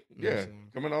 Mm-hmm. You know what Yeah, I'm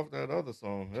saying? coming off that other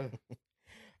song. Yeah.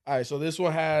 All right, so this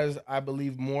one has, I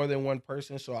believe, more than one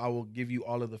person, so I will give you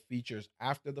all of the features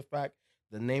after the fact.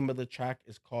 The name of the track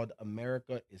is called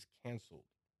America is Canceled.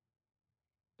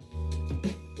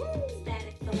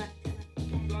 Static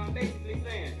Selektah. So I'm basically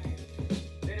saying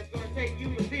that it's gonna take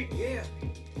you, the people. Yeah.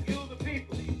 You, the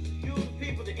people. You, the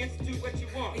people, to institute what you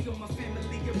want. Hey, yo, my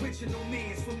family original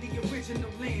mans from the original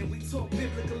land. We talk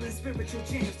biblical and spiritual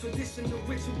jams. Traditional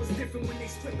rituals different when they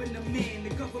stripping the man. The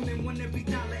government want every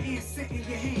dollar and cent in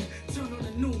your hand. Turn on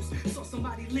the news, saw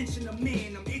somebody lynching a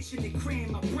man. I'm itching to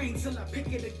cram my brain till I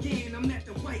pick it again. I'm at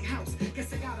the White House,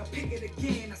 guess I gotta pick it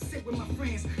again. I sit with my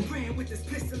friends, praying with this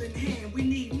pistol in hand. We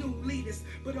need new leaders,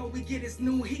 but all we get is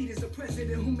new heaters. A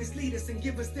president who mislead us and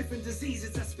give us different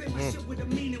diseases. I spit my shit with a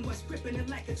meaning, while gripping it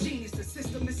like a genius. The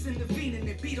system is intervening,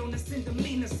 it beat on us in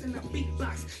demeanors in a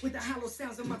beatbox with the hollow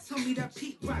sounds in my tummy that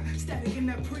peak rock. Static in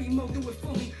that primo, do it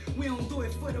for me. We don't do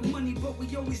it for the money, but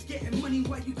we always getting money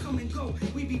while you come and go.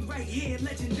 We be right here,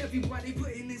 legendary, while they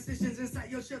putting incisions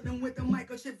inside your children with the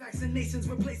microchip vaccinations,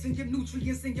 replacing your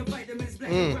nutrients and your vitamins.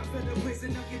 Black and brown for the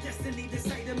prison of your destiny,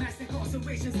 decide the mass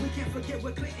incarcerations. We can't forget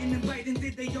what Clinton and Biden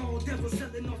did. They all devils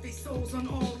selling off their souls on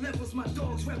all levels. My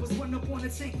dogs rebels run up on a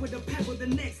tank with a pebble. The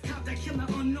next cop that kill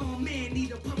an unknown man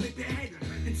need a public beheading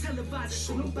and televise it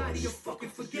so nobody will fucking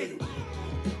forget it.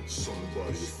 Somebody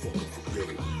will fucking forget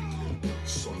it.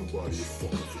 Somebody will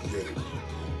fucking forget it.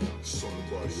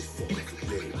 Somebody will fucking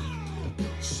forget it.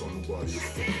 Somebody will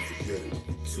fucking forget it.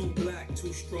 Too black,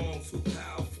 too strong, too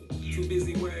powerful. Too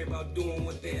busy worried about doing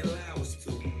what they allow us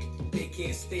to. They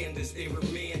can't stand us, they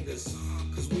remand us.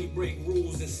 Cause we break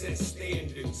rules and set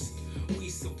standards. We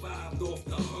survived off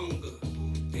the hunger.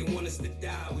 They want us to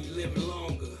die, we live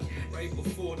longer. Right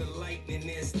before the lightning,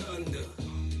 there's thunder.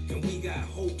 And we got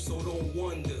hope, so don't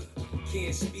wonder.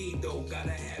 Can't speed though,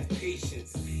 gotta have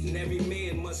patience. And every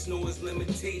man must know his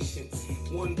limitations.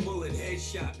 One bullet,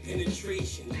 headshot,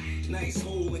 penetration. Nice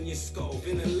hole in your skull,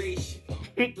 ventilation.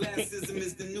 Classism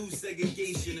is the new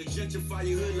segregation. A gentrify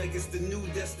your hood like it's the new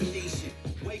destination.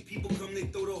 White people come, they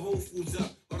throw the Whole Foods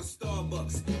up, or the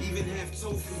Starbucks, even have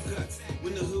tofu cuts.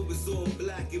 When the hood was all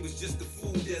black, it was just a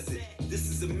food desert. This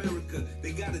is America,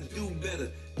 they gotta do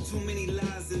better. Too many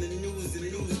lies in the news and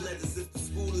newsletters. If the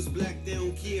school is black, they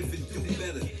don't care if it do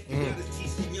better. You gotta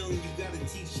teach the young, you gotta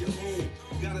teach your own.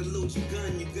 You gotta load your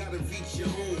gun, you gotta reach your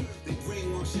home. They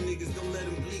brainwash your niggas, don't let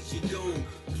them bleach your dome.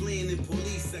 Playing in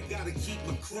police, I gotta keep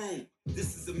my chrome.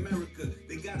 This is America,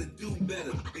 they gotta do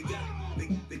better. They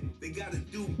gotta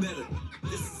do better.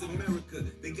 This is America,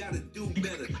 they gotta do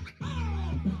better.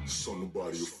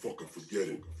 Somebody will fucking forget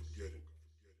it.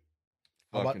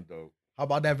 Fucking dope. How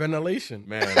about that ventilation?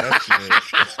 Man,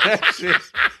 that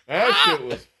shit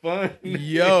was fun.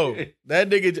 Yo, that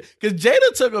nigga, because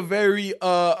Jada took a very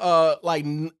like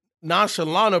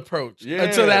nonchalant approach to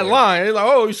that line. It's like,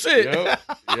 oh shit.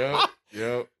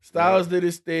 Yep. Styles did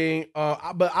his thing,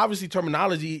 but obviously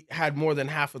terminology had more than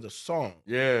half of the song.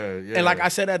 Yeah. And like I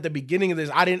said at the beginning of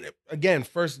this, I didn't, again,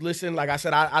 first listen, like I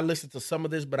said, I listened to some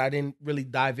of this, but I didn't really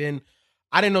dive in.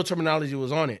 I didn't know terminology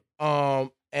was on it.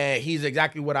 And he's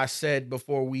exactly what I said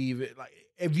before we even, like,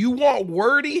 if you want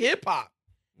wordy hip hop,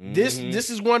 this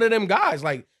is one of them guys.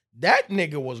 Like, that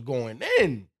nigga was going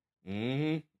in.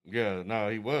 Yeah, no,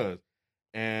 he was.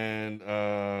 And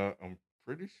I'm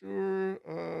pretty sure,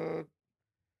 let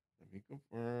me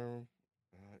confirm,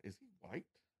 is he white?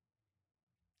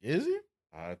 Is he?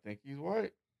 I think he's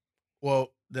white.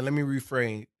 Well, then let me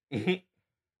refrain.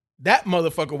 That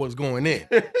motherfucker was going in.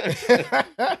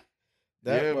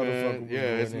 Man.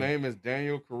 Yeah, his name is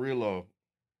Daniel Carrillo.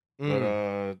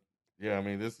 But yeah, I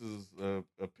mean, this is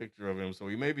a picture of him, so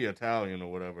he may be Italian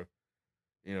or whatever,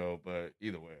 you know. But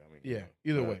either way, I mean,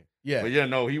 either way, yeah. But yeah,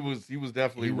 no, he was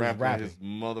definitely rapping his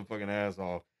motherfucking ass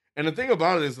off. And the thing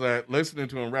about it is that listening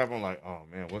to him rap, I'm like, oh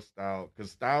man, what style?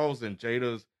 Because Styles and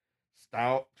Jada's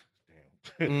style,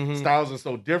 Mhm. Styles is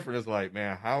so different. It's like,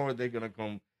 man, how are they gonna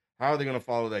come? How are they gonna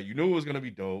follow that? You knew it was gonna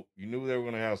be dope. You knew they were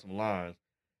gonna have some lines,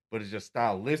 but it's just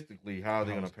stylistically how are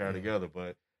they gonna pair together?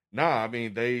 But nah, I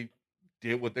mean they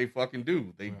did what they fucking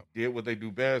do. They did what they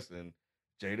do best, and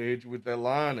Jada hit you with that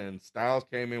line, and Styles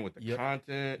came in with the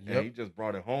content, and he just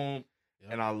brought it home.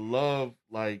 And I love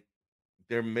like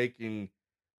they're making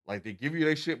like they give you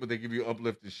their shit, but they give you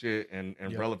uplifting shit and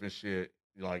relevant shit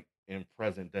like in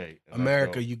present day. And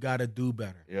America, you gotta do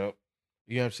better. Yep.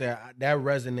 You know what I'm saying? That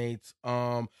resonates.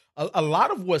 A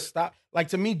lot of what stopped, like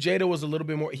to me, Jada was a little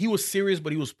bit more. He was serious,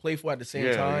 but he was playful at the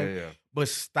same time. Yeah. But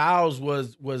Styles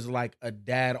was like a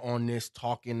dad on this,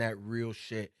 talking that real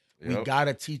shit. We Yep.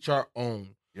 gotta teach our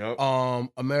own. Yep.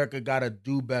 America gotta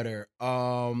do better.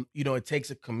 You know, it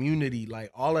takes a community,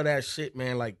 like all of that shit,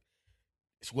 man. Like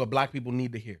it's what Black people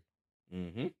need to hear.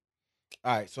 Mm-hmm.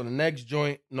 All right, so the next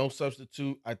joint, No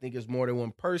Substitute, I think is more than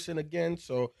one person again.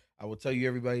 So I will tell you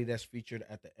everybody that's featured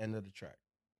at the end of the track.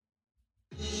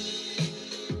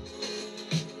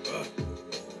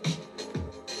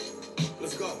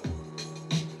 Let's go.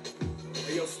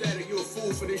 Hey, yo, Statik, you a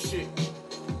fool for this shit.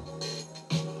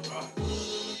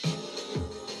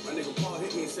 My nigga Paul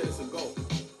hit me and said it's a go.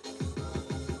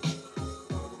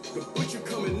 The butcher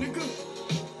coming, nigga.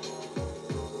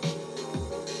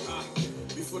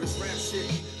 Before this rap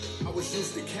shit, I was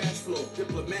used to cash flow.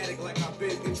 Diplomatic like I've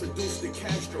been introduced to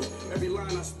Castro. Every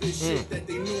line I spit shit that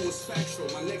they knew was factual.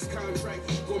 My next contract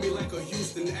gonna be like a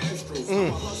Houston Astros. I'm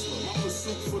a hustler. My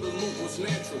pursuit for the loot was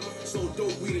natural. So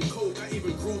dope, weed and coke, I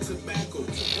even grew tobacco.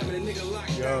 Having a nigga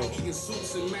locked down, eating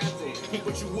soups and mackerel.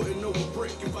 But you wouldn't know a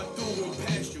brick if I threw one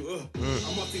past you.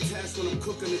 I'm multitask when I'm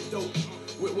cooking the dope.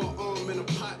 With one arm in a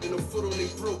pot and a foot on their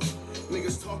throats.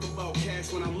 Niggas talk about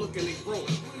cash when I'm looking, they broke.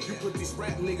 You put these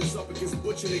rap niggas up against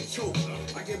Butch and they choke.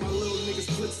 I gave my little niggas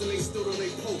clips and they stood on they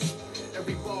post.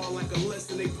 Every bar like a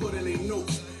lesson they put in they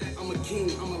notes. I'm a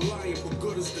king, I'm a lion, but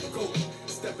good as the goat.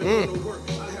 Stepping on the work,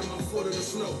 I have my foot in the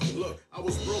snow. Look, I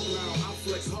was broke now, I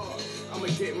flex hard. I'ma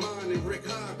get mine and Rick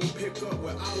High gon' pick up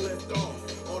where I left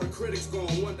off. All the critics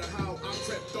gon' wonder how I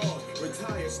crept off.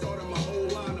 Retired, started my whole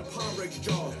line of Pyrex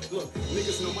jaws. Look,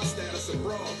 niggas know my status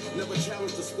abroad. Never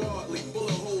challenge the squad, leave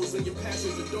bullet holes in your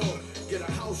passenger door. Get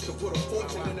a house to put a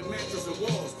fortune in the mattress and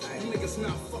walls. You niggas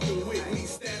not fucking with me,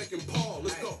 Statik and Paul.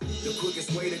 Let's go. The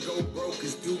quickest way to go broke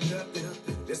is do nothing.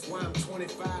 That's why I'm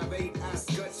 25-8, I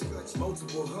scutch.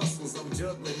 Multiple hustles, I'm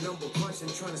juggling, number crunching,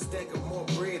 trying to stack up more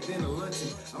bread than a luncheon.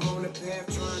 I'm on the path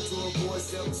trying to avoid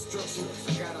self-destruction.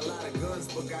 I got a lot of guns,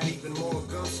 but got even more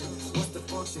gumption. What's the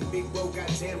function? Big bro got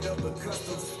jammed up with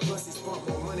customs. Plus he spent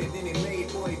more money than he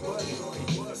made, boy, buddy.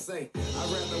 Say,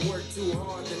 I'd rather work too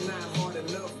hard than not hard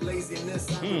enough. Laziness,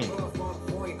 I'm above, on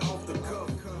point, off the cuff.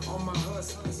 On my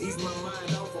hustle, ease my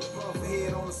mind off a puff.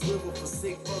 Head on a swivel for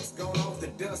sick fucks, going off the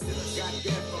dust. Got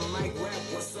that from Mike Rap,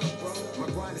 what's up, bro?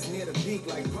 My grind is near the peak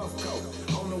like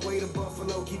Puffco. On the way to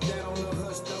Buffalo, keep that on the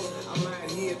hush, though. I'm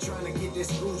out here trying to get this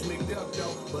Scrooge McDuck,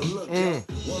 though. But look, yo,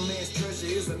 one man's treasure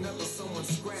is another someone's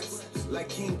scraps. Like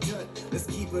King Tut, let's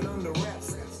keep it under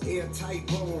wraps. Airtight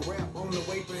bubble wrap on the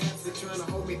way, perhaps they're trying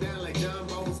to hold me down like John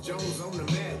Bones Jones on the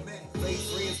mat. Fake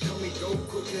friends come and go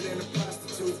quicker than a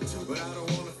prostitute. But I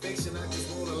don't want affection, I just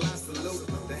want a lot salute.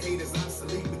 The hate is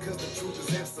obsolete because the truth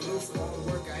is absolute. So all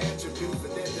the work I attribute, for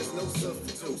that there's no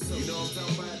substitute. You know what I'm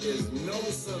talking about? There's no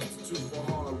substitute for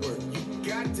hard work. You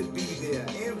got to be there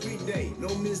every day. No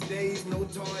missed days, no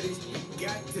tardies. You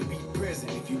got to be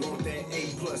present if you want that A+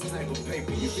 type of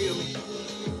paper. You feel me?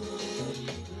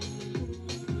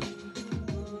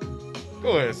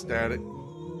 Go ahead, Statik.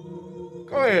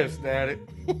 Go ahead, Statik.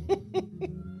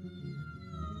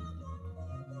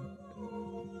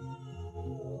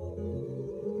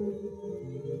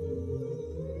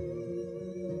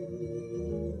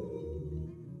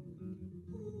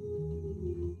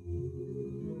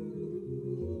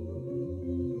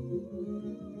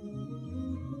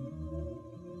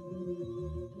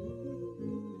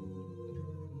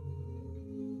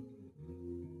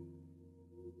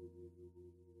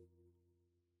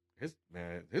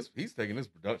 He's taking his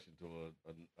production to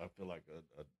I feel like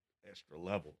a extra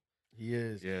level. He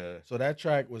is. Yeah. So that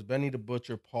track was Benny the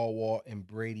Butcher, Paul Wall, and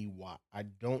Brady Watt. I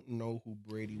don't know who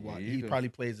Brady Watt. He probably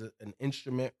plays an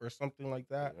instrument or something like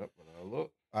that. Yep. But I'll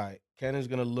look. All right. Ken is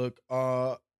gonna look.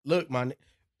 Look, man.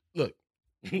 Look.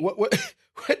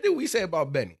 what did we say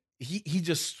about Benny? He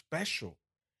just special.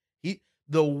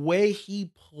 The way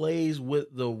he plays with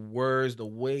the words, the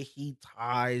way he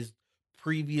ties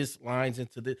previous lines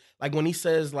into this, like when he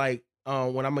says like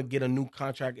when I'm gonna get a new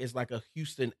contract, it's like a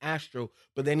Houston Astro,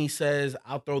 but then he says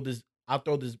I'll throw this,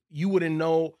 you wouldn't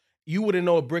know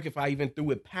a brick if I even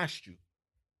threw it past you.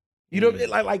 You know,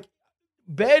 like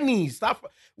Benny,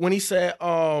 stop when he said,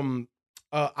 I'm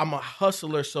a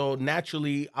hustler, so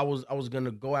naturally I was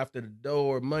gonna go after the dough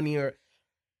or money or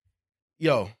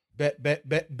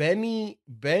Benny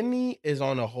is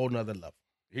on a whole nother level.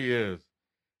 He is.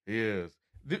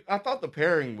 I thought the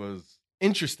pairing was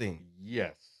interesting.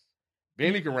 Yes.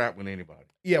 Benny can rap with anybody.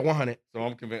 Yeah, 100. So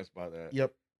I'm convinced by that.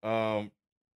 Yep.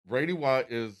 Brady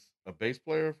Watt is a bass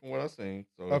player from what I've seen.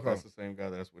 So if Okay. that's the same guy,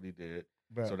 that's what he did.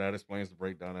 Right. So that explains the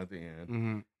breakdown at the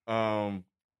end. Mm-hmm.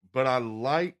 But I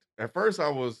liked, at first I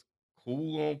was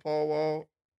cool on Paul Wall.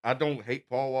 I don't hate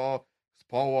Paul Wall.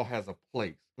 Paul Wall has a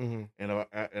place. Mm-hmm.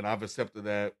 And I've accepted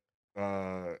that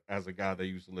as a guy that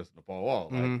used to listen to Paul Wall.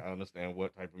 Like, I understand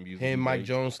what type of music. Him, Mike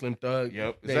Jones, Slim Thug.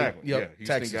 Yep, exactly. Yep, yeah,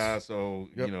 Houston Texas. guy, so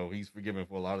he's forgiven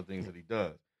for a lot of things that he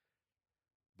does.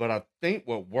 But I think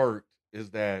what worked is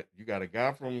that you got a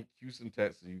guy from Houston,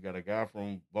 Texas, you got a guy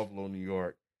from Buffalo, New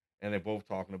York, and they're both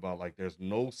talking about like there's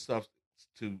no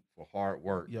substitute for hard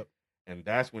work. Yep. And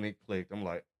that's when it clicked. I'm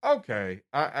like, okay,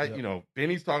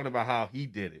 Benny's talking about how he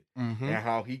did it and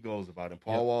how he goes about it. And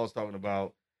Paul Wall's talking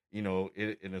about,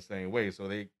 it in the same way. So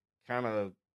they kind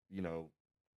of,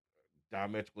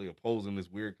 diametrically opposed in this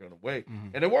weird kind of way.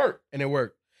 And it worked.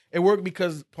 It worked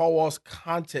because Paul Wall's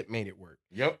content made it work.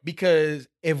 Yep. Because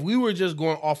if we were just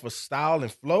going off of style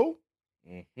and flow,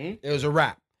 it was a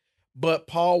wrap. But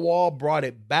Paul Wall brought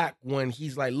it back when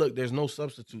he's like, "Look, there's no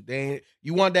substitute.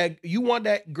 You want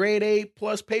that grade A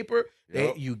plus paper?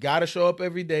 You got to show up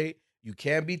every day. You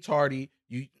can't be tardy.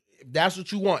 If that's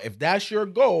what you want, if that's your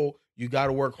goal, you got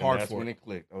to work hard for it." That's when it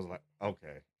clicked. I was like,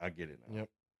 "Okay, I get it now."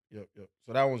 Yep.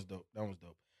 So that was dope.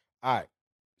 All right.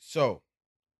 So,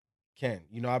 Ken,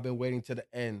 I've been waiting to the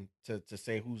end to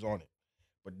say who's on it,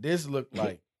 but this looked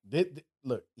like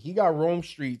look. He got Rome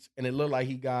Streets, and it looked like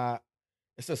he got.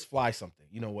 It says Fly something.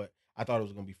 You know what? I thought it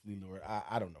was gonna be Flea Lord.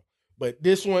 I don't know, but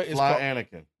this one is Fly called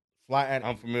Anakin. Fly Anakin.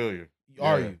 I'm familiar.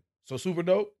 Are you? So super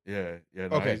dope. Yeah. No,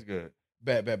 okay, he's good.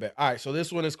 Bet. All right, so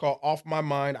this one is called Off My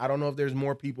Mind. I don't know if there's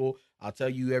more people. I'll tell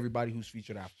you everybody who's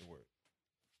featured afterward.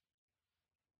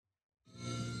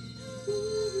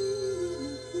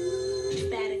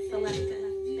 Static Selektah.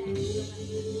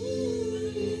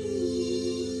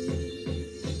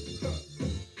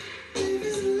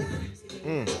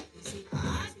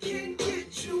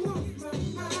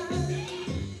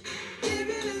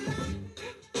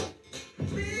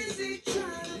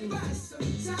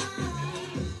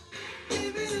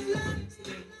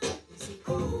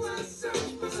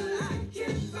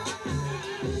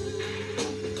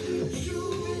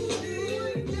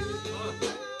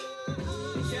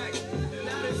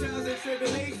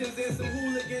 And some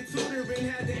hooligan tutoring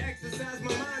had to exercise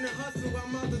my mind and hustle.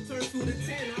 I'm about to turn to the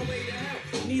 10. Highway to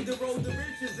hell. Need the road to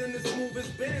riches and the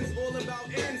smoothest bends. All about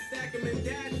ends. Stack 'em and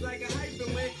dash like a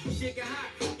hyphen way. Shaking hot.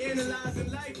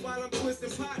 Analyzing life while I'm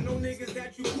twisting pot. No niggas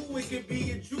that you cool. It could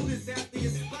be a Judas after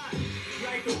your spot.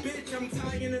 Like a bitch, I'm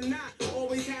tying a knot.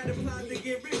 Always had a plot to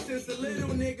get rich since a little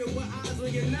nigga with eyes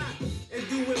on your knot. And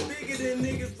do it bigger than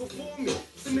niggas before me.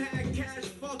 Some had cash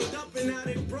fucked up and now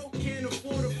they broke. Can't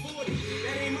afford a 40.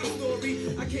 That ain't my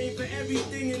story. I came for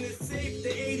everything in the safe. The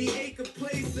 80-acre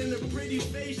place and a pretty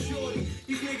face shorty.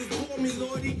 These niggas bore me,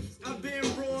 lordy. I've been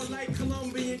raw like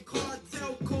Colombian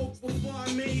cartel coke before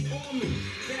I made on me.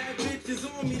 Bad bitches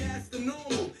on me, that's the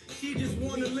normal. She just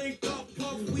wanna link up,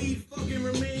 puff weed, fucking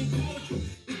remain cordial.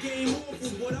 The game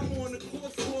awful, but I'm on the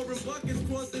court scoring buckets,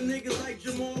 crossing niggas like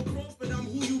Jamal Crawford. I'm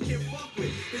who you can fuck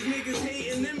with. These niggas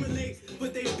hate and emulate,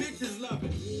 but they bitches love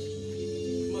it.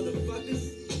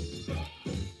 Motherfuckers.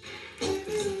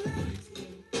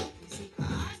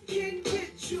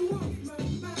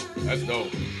 That's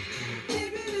dope.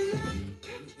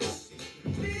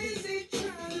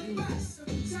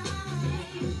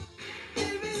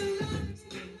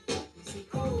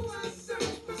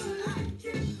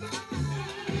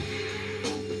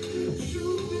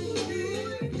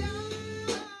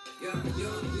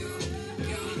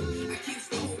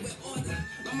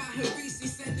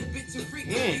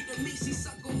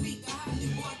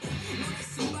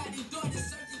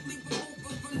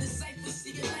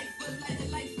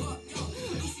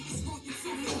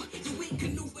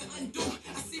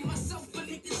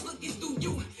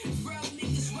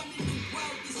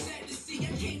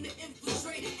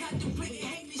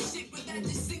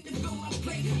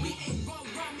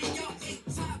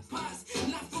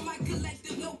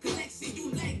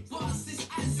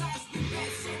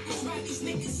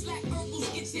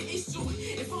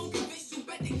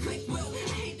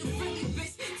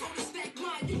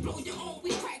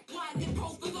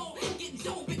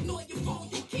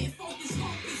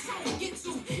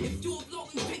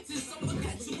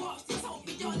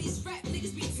 these rap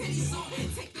niggas be titties on.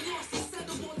 Take the loss and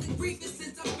settle on the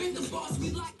grievances. I've been the boss.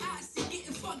 We like icy,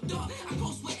 getting fucked up. I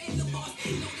post with in the boss.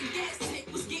 You know the gas tank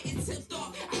was getting tipped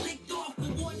off. I licked off for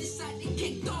one shot and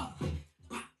kicked off.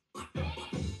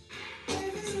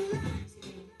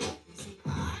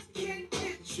 I can't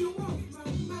get you off my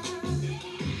mind.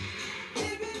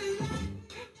 Living a life,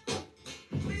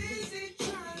 busy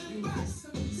trying to buy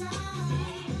some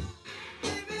time.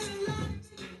 Living a life,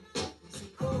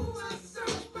 oh, I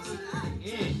search for life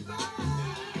to find.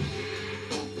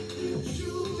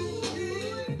 You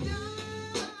did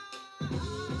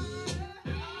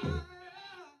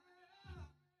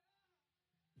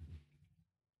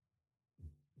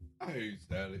I hear you,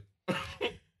 Statik.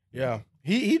 Yeah,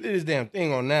 he did his damn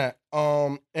thing on that.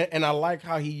 And I like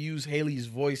how he used Haley's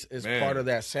voice as part of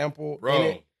that sample, bro. In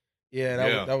it.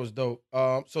 Yeah, that was dope.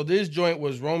 So this joint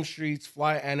was Rome Streets,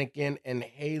 Fly Anakin, and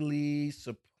Haley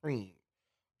Supreme,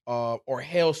 or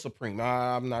Hail Supreme.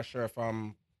 I'm not sure if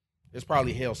It's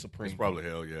probably Hail Supreme. It's probably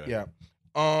Hail, yeah.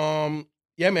 Yeah.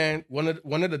 Yeah, man. One of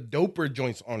the doper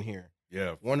joints on here.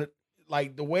 Yeah.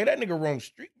 Like the way that nigga Rome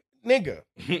Street, nigga,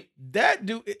 that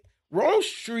dude, Rome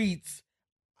Streets.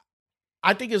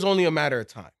 I think it's only a matter of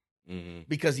time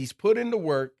because he's put in the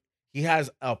work. He has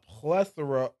a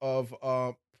plethora of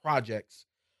projects,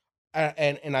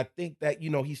 and I think that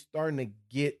he's starting to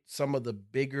get some of the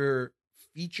bigger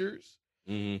features.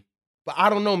 But I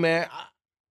don't know, man.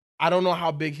 I don't know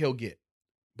how big he'll get.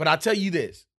 But I tell you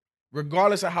this: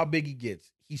 regardless of how big he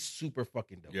gets, he's super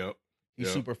fucking dope. Yep.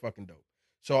 He's super fucking dope.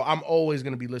 So I'm always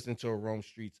gonna be listening to Rome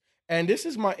Streets. And this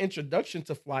is my introduction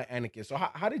to Fly Anakin. So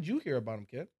how did you hear about him,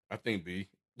 kid? I think B,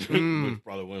 which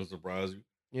probably wouldn't surprise you.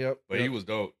 Yep. But he was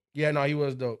dope. Yeah, no, he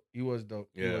was dope. He was dope.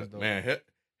 Yeah, man.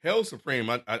 Hell Supreme,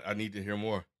 I need to hear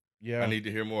more. Yeah. I need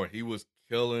to hear more. He was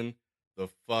killing the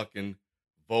fucking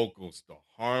vocals. The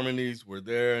harmonies were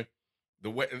there. The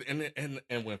way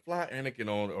and when Fly Anakin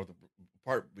or the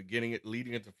part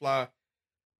leading into Fly,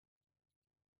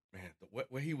 man,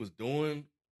 what he was doing,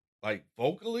 like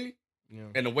vocally. Yeah.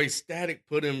 And the way Statik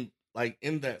put him like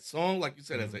in that song, like you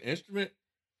said, as an instrument,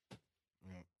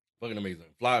 fucking amazing.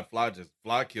 Fly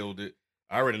killed it.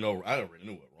 I already knew what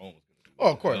Rome was gonna do.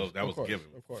 Oh, of course. That was given.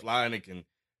 Fly Anakin,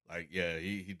 like, yeah,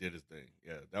 he did his thing.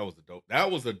 Yeah, that was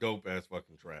a dope ass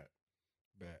fucking track.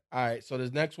 Bad. All right, so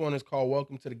this next one is called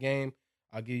Welcome to the Game.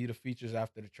 I'll give you the features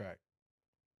after the track.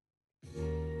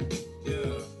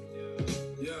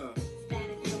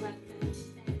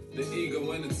 The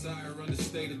ego and the tire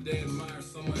understated, they admire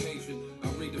someone hatred. I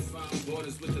redefine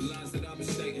borders with the lines that I've been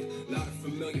stating. Lot of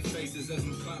familiar faces as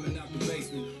I'm climbing out the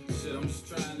basement. Shit, I'm just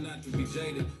trying not to be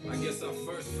jaded. I guess I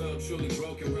first felt truly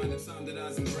broken around the time that I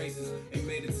was in braces. And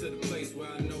made it to the place where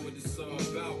I know what it's all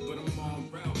about. But I'm on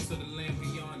route to the land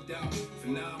beyond doubt. For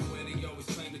now I'm where they always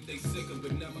claim that they sick of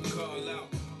but never call out.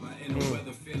 My inner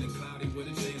weather feeling cloudy with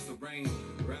a chance of rain.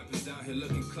 Rappers out here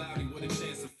looking cloudy with a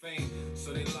chance of fame.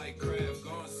 So they like craft,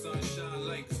 gone sunshine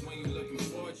light. Cause when you looking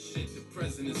forward, shit, the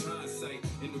present is hindsight.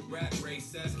 In the rat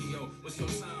race, asking yo, what's your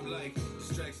time like?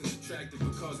 Distractions attractive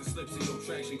because it slips in your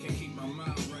traction. Can't keep my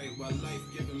mind right while life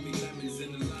giving me lemons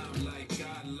in the limelight.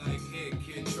 God like, here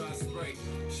kid, try Sprite.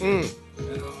 Shit.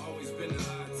 And I always been the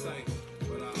high type,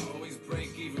 but I always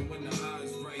break even when the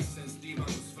odds right. Since deep I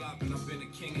was flopping, I've been a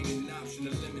king and an option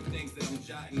to limit things that I'm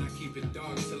jotting. I keep it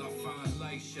dark till I find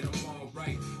light. Shit, I'm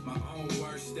alright. My own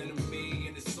worst enemy,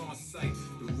 and it's on sight.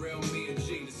 The real me and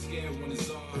G, the scared one is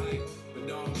all hype.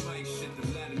 But on mic shit, the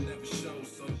ladder never shows,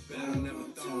 so the battle never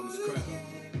thrown this crap.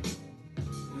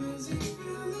 Does it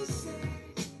feel the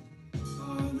same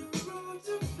on the road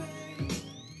to fame?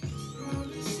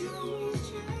 Promise you will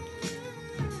change.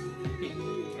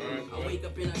 I wake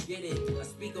up and I get it. I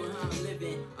speak on how I'm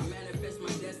living. I manifest my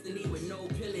destiny with no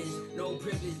pillage, no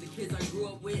privilege. The kids I grew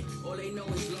up with, all they know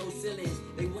is low ceilings.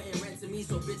 They wouldn't rent to me,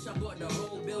 so bitch, I bought the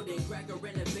whole building. Cracker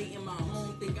renovating my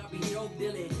home, think I be dope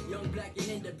dealing. Young, black, and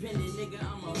independent, nigga,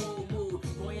 I'm a whole mood.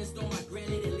 Boy, and stole my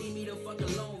granite and leave me the fuck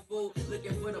alone, fool.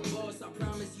 Looking for the boss, I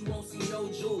promise you won't see no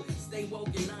jewel. Stay woke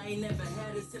and I ain't never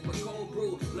had a sip of cold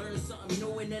brew. Learn something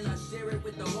new and then I share it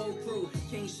with the whole crew.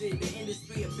 King shit, the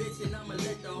industry a bitch and I'ma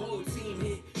let the whole team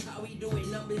hit. How he doing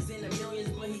numbers in the millions,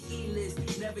 but he E-list.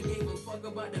 Never gave a fuck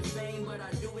about the fame, but I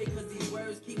do it cause these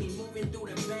words keep me moving through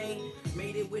the pain.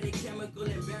 Made it with a chemical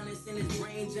imbalance in his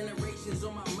brain. Generations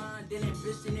on my mind and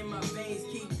ambition in my veins.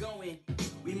 Keep going.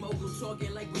 We mogul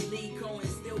talking like we Lee Cohen.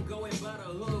 Still going by the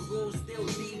hood rules, still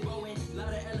Deboing.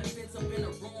 Lot of elephants up in the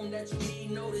room that you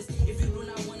need notice. If you do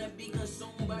not wanna be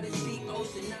consumed by this deep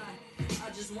ocean, I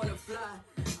just wanna fly.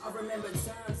 I remember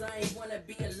times I ain't wanna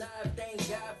be alive. Thank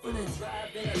God for the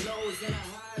drive and the lows and the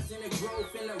highs and the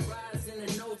growth and the rise and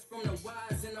the notes from the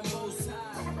wise and the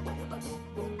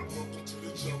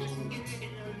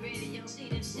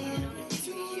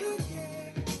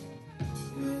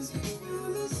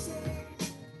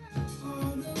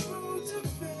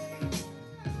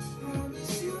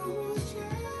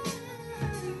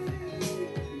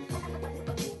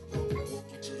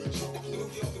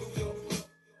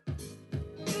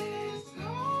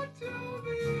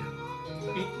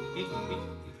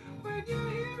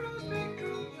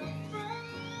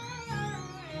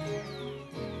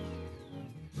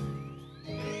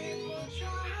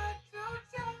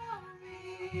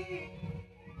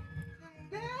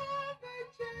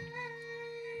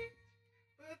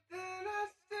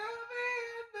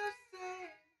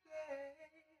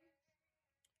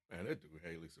Man, that dude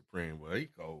Haley Supreme, boy, he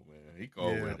cold, man. He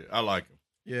cold Yeah. with it. I like him.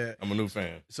 Yeah. I'm a new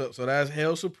fan. So that's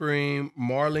Hail Supreme,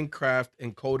 Marlon Craft,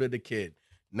 and Coda the Kid.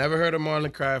 Never heard of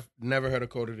Marlon Craft. Never heard of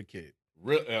Coda the Kid.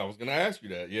 I was gonna ask you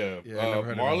that. Yeah, never heard of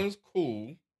him. Marlon's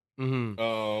cool.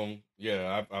 Mm-hmm.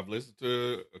 Yeah, I've listened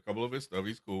to a couple of his stuff.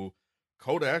 He's cool.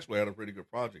 Coda actually had a pretty good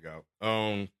project out.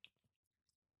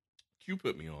 Q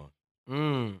put me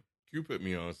on. Q put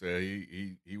me on. Said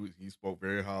he spoke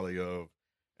very highly of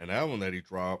an album that he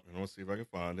dropped, and let's see if I can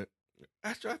find it.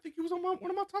 Actually, I think he was on one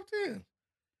of my top 10.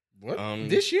 What?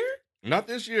 This year? Not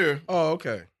this year. Oh,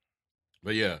 okay.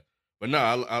 But yeah. But no,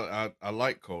 I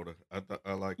like Coda.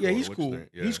 I like Yeah, Coda. he's What cool. you think?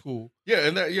 Yeah. He's cool. Yeah,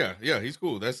 and that he's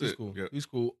cool. That's He's it. cool. Yeah. He's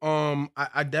cool.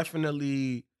 I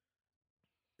definitely,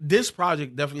 this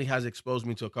project definitely has exposed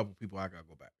me to a couple people I gotta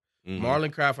go back. Mhm.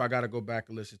 Marlon Craft, I gotta go back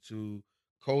and listen to.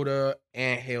 Coda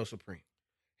and Hail Supreme.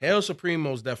 Hail Supreme,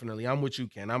 most definitely. I'm with you,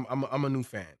 Ken. I'm a new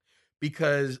fan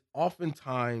because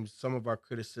oftentimes some of our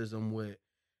criticism with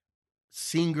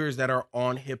singers that are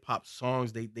on hip hop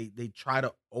songs, they try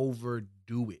to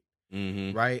overdo it,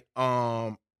 Mm-hmm. right?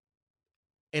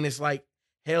 And it's like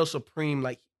Hail Supreme,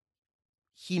 like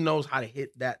he knows how to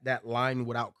hit that line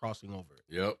without crossing over it.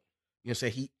 Yep. You know what I'm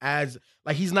saying? He adds,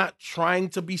 like, he's not trying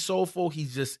to be soulful, he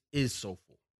just is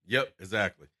soulful. Yep,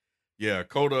 exactly. Yeah,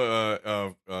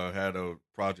 Coda had a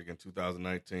project in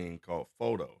 2019 called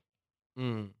Photo.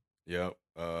 Yep.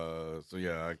 So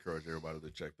yeah, I encourage everybody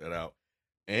to check that out.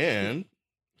 And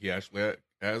he actually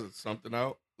has something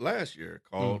out last year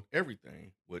called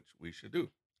Everything, which we should do.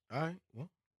 All right. Well,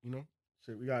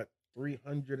 shit, we got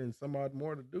 300 and some odd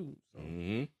more to do.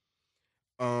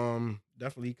 So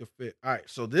definitely he could fit. All right.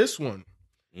 So this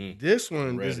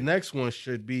next one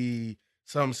should be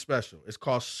something special. It's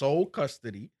called Soul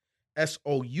Custody,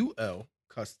 SOUL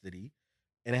Custody,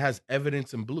 and it has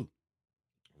Evidence in Blue.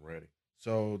 I'm ready.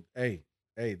 So, hey,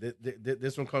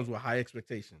 this one comes with high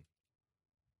expectation.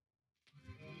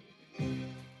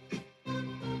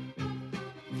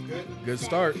 Good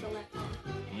start.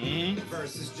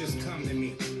 Verses just come to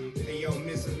me. Hey yo,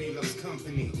 misery loves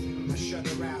company. I shut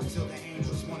her out till the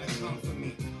angels wanna come for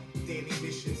me. Daily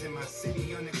missions in my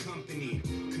city unaccompanied.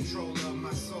 Control of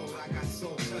my soul, I got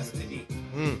soul custody.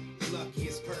 The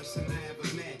luckiest person I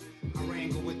ever met. I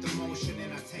wrangle with the motion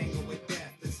and I tangle with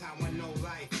death. That's how I know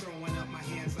life, throwing up my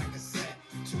hands like a set.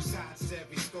 Two sides to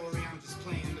every story, I'm just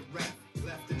playing the rep.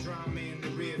 Left the drama in the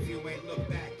rear view, ain't looked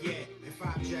back yet. If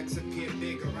objects appear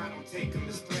bigger, I don't take them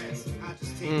as threats. I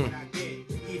just take what I get,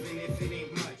 even if it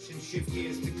ain't much. And shift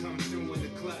gears to come through in the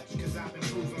clutch. Cause I've been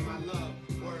proving my love.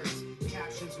 Words,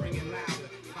 captions ringing louder.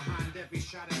 Behind every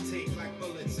shot I take like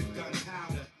bullets of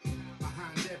gunpowder.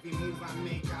 Behind every move I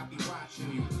make, I'll be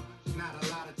watching you. Not a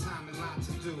lot of time and lot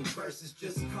to do. Verses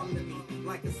just come to me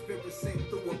like a spirit sent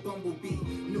through a bumblebee.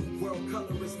 New world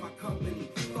color is my company.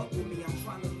 Fuck with me, I'm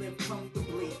trying to live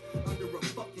comfortably under a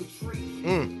fucking tree.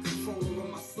 Controller of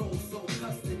my soul, soul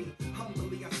custody.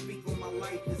 Humbly, I speak on my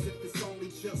life as if it's only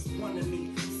just one of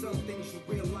me. Some things you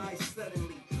realize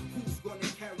suddenly. Who's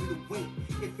gonna carry the weight?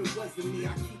 If it wasn't me,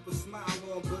 I keep a smile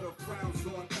on, but a frown's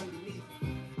on underneath.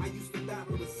 I used to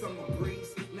battle the summer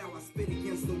breeze. Now I spit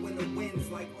against the winter winds.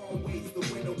 Like always, the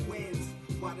winter wins.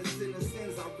 While the sinner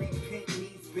sins, I repent,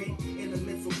 knees bent. In a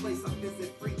mental place I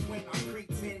visit frequent. I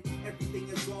pretend everything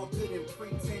is all good in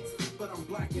pretense. But I'm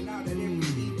blacking out at every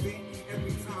event.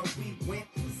 Every time we went,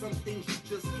 some things you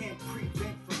just can't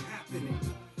prevent from happening.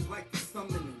 Like the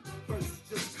summoning, verses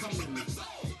just come to me.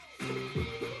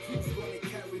 Who's gonna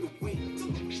carry the weight? Who's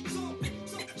gonna carry the weight?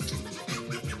 Who's gonna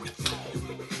carry the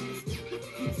weight?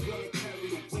 Who's gonna carry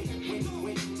the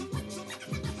weight?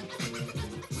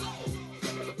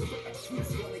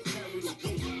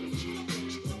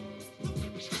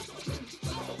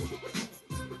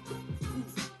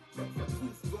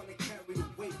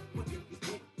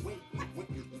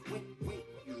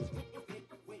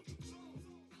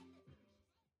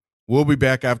 We'll be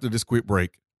back after this quick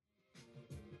break.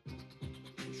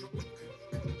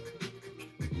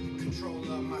 Control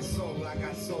of my soul, I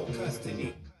got soul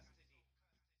custody.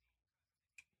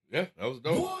 Yeah, that was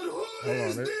dope. What hood Hold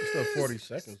is on, this? it's still 40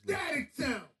 seconds left. Static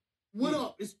Town. What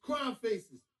up? It's Crime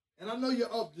Faces. And I know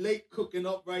you're up late cooking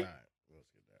up, right?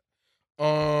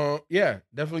 Yeah,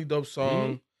 definitely dope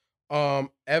song.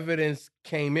 Evidence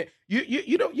came in.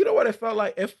 You know what it felt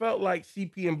like? It felt like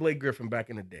CP and Blake Griffin back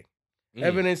in the day.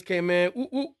 Evidence came in.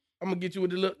 Ooh, I'm gonna get you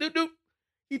with the little doop doop.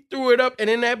 He threw it up, and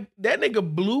then that nigga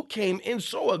Blue came in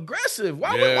so aggressive.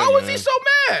 Why was he so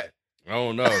mad? I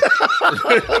don't know.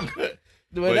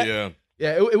 But yeah.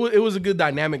 Yeah, it was a good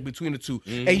dynamic between the two.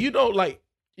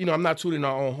 And I'm not tooting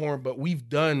our own horn, but we've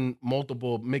done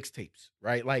multiple mixtapes,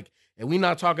 right? Like, And we're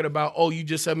not talking about, oh, you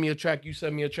just send me a track, you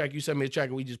send me a track, you send me a track,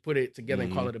 and we just put it together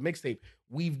and call it a mixtape.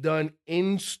 We've done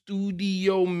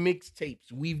in-studio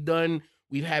mixtapes. We've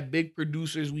had big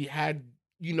producers. We had,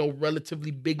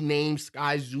 relatively big names,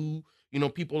 Sky Zoo,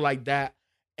 people like that.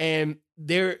 And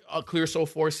there are Clear Soul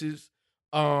Forces.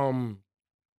 You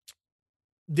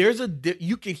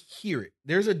could hear it.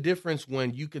 There's a difference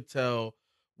when you could tell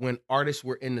when artists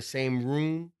were in the same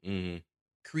room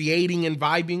creating and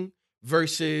vibing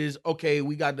versus, okay,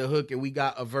 we got the hook and we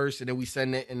got a verse and then we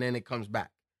send it and then it comes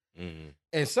back.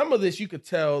 And some of this you could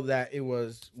tell that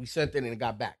we sent it and it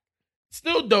got back.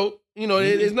 Still dope.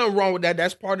 There's nothing wrong with that.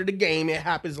 That's part of the game. It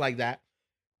happens like that.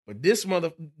 But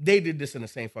they did this in the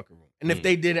same fucking room. And if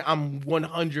they didn't, I'm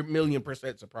 100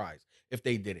 million% surprised if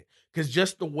they did it. Because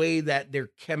just the way that their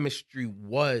chemistry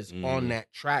was on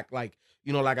that track, like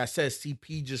I said,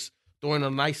 CP just throwing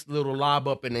a nice little lob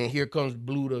up and then here comes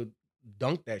Blue to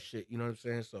dunk that shit. You know what I'm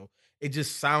saying? So it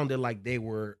just sounded like they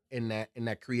were in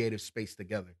that creative space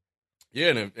together. Yeah,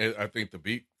 and I think the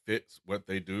beat fits what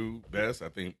they do best. I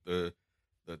think the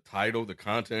title, the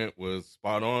content was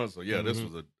spot on. So yeah, this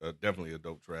was definitely a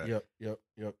dope track. Yep.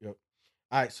 All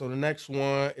right, so the next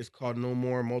one is called No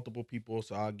More Multiple People.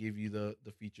 So I'll give you the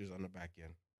features on the back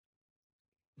end.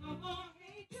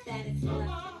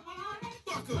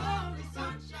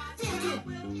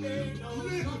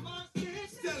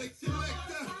 Static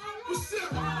Selektah. What's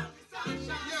up?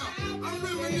 Yo, I'm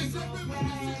reminiscing.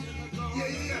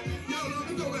 Yeah. Yo, let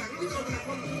me go back. Hold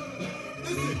on.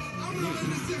 Listen, I'm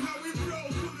reminiscing how we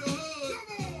rolled through the hood.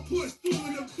 Pushed through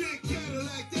in a big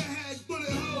Cadillac that had bullet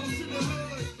holes in the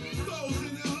hood. Foes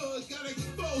in the hood, got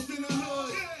exposed in the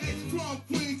hood. Ex-prom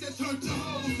queens that turned to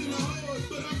hoes in the hood.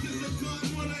 But I'm just a gun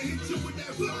when I hit you with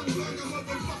that bomb. Like a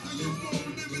motherfucker, you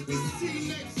won't live it to see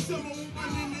next summer.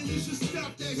 And you should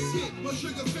stop that shit. My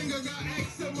sugar finger got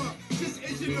eczema. Just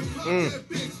itching to pop that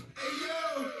bitch. Hey yo,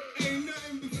 ain't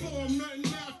nothing before him, nothing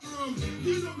after him.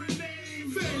 You know the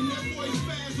name. Fame, that boy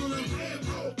spaz on him.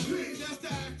 M.O.P. That's the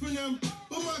acronym.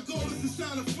 But my goal is to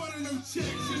sign the front of them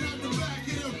checks and not the back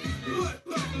of them.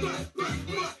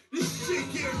 What? This shit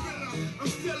get realer. I'm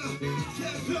still a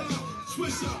caterpillar.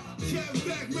 Swisher, cat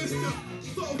back, mister.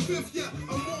 So fifth, yeah,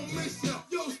 I won't miss ya.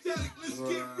 Yo, Statik, let's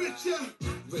get richer.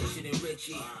 Richer than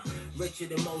Richie, richer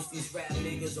than most these rap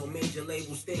niggas on major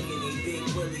labels thinking they Big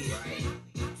Willie.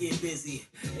 Get busy,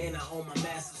 and I own my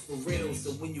masters for real.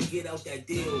 So when you get out that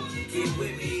deal, get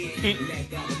with me. That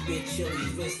got a bit chilly,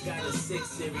 wrist got a 6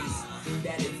 series.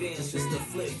 That advance just a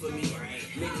flip for me.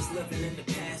 Niggas living in the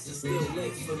past and still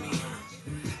lit for me.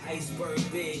 Iceberg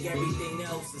big, everything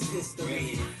else is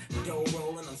history. Dough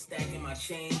rolling, I'm stacking my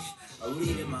change. A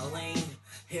lead in my lane.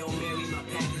 Hail Mary, my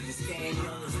packages came.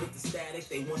 Youngers with the static,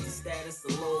 they want the status,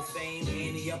 the low fame.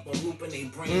 Annie up on looping they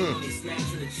brain when they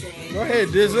snatching the chain. Go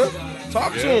ahead, Dizza.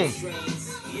 Talk to him.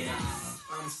 Yeah,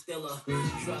 I'm still a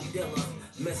drug dealer,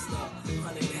 Mr.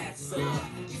 100 pack filler,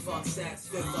 fuck sacks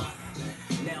filler.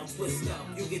 Now twist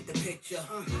up, you get the picture.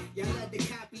 Y'all let the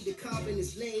copy, the carbon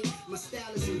is laid. My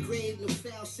style is engraved, no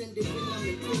foul send it when I'm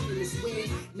improving this way.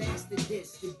 Master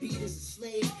this, the beat is a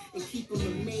slave, and keep them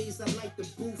amazed. I like to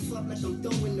boof up like I'm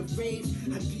throwing the rave.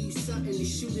 I give you something to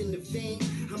shoot in the vein.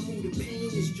 I move the pain,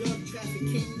 this drug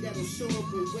trafficking that'll show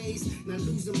up in ways. Not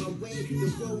losing my way, the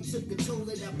road took a toll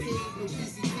that I paid. No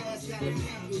easy pass, got a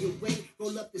pack in your way.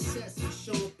 Roll up the sets,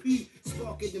 Sean P,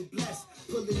 spark it and bless.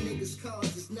 Pulling niggas'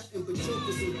 cards, it's nothing but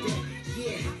jokers in debt.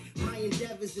 Yeah, my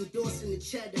endeavors endorsing the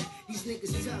cheddar. These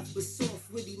niggas tough but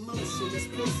soft with emotion. That's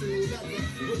porcelain leather.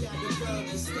 Without the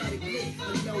love, the static lit.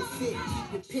 A no fit.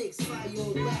 Keep the pigs, fire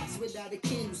on wax without a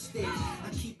candlestick. I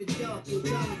keep it dark and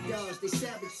drama dodge. They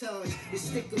sabotage. The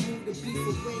sticker move the beef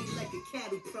away like a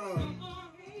cattle prod.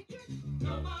 No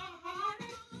more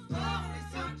heartache, only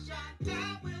sunshine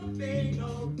that will fade. No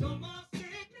more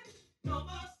sickness, no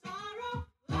more sorrow,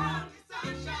 only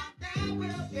sunshine that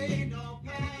will fade. No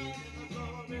pain, no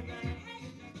remain.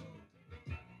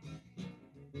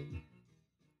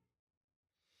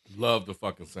 Love the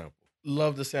fucking sample.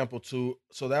 Love the sample too.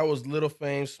 So that was Little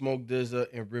Fame, Smoke Dizza,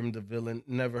 and Rim the Villain.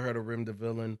 Never heard of Rim the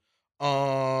Villain.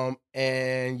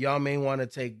 And y'all may want to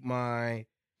take my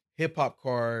hip hop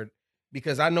card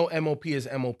because I know MOP is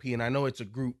MOP and I know it's a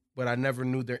group, but I never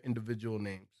knew their individual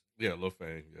names. Yeah, Lil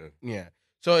Fame, yeah. Yeah.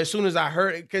 So as soon as I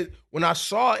heard it, because when I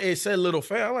saw it said Little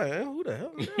Fame, I'm like, who the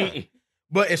hell is that?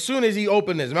 But as soon as he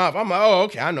opened his mouth, I'm like, oh,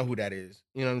 okay, I know who that is.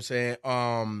 You know what I'm saying?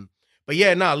 But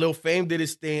yeah, Lil Fame did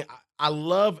his thing. I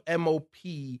love MOP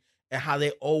and how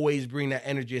they always bring that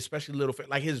energy, especially Little Fame.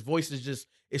 Like his voice is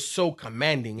so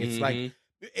commanding. It's like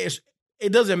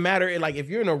it doesn't matter. Like if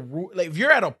you're in if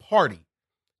you're at a party,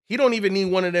 he don't even need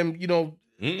one of them,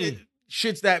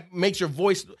 shits that makes your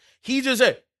voice. He just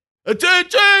said,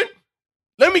 "Attention,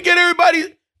 let me get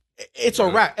everybody." It's a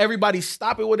rap. Everybody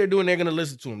stop it what they're doing. They're gonna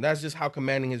listen to him. That's just how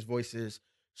commanding his voice is.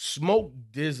 Smoke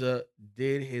DZA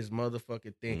did his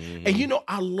motherfucking thing, and you know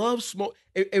I love Smoke.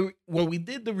 When we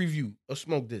did the review of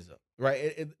Smoke DZA,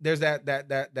 right? There's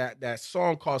that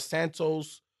song called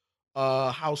Santos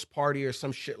House Party or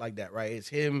some shit like that, right? It's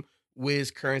him,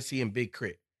 Wiz, Currency, and Big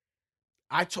Crit.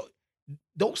 I told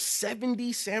those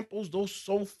 70s samples, those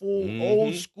soulful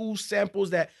old school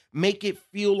samples that make it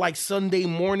feel like Sunday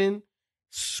morning.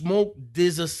 Smoke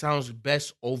DZA sounds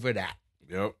best over that.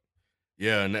 Yep.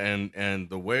 Yeah, and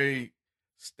the way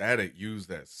Statik used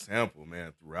that sample,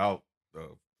 man, throughout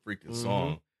the freaking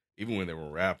song, even when they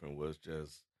were rapping, was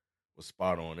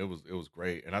spot on. It was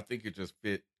great, and I think it just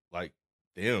fit like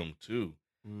them too.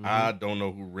 I don't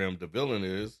know who Rem the Villain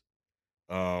is.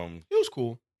 It was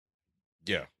cool.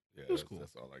 Yeah, it was cool.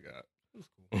 That's all I got. It was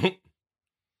cool.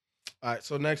 All right,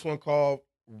 so next one called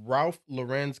Ralph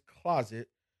Lauren's Closet.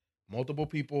 Multiple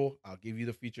people. I'll give you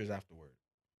the features afterward.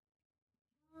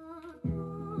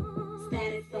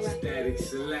 Statik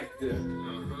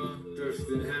Selektah,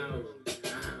 Thurston Howell,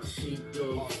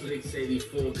 Sheepdog Flicks,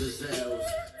 84 Gazelles,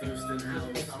 Thurston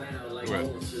Howell style like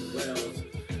Orson Welles.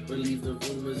 Believe the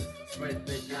rumors, spread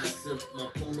the gossip. My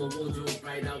polo wardrobe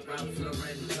right out Ralph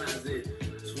Lauren closet.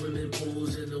 Swimming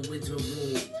pools in the winter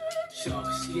room.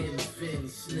 Shark skin, fin,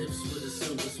 snips with a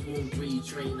silver spoon.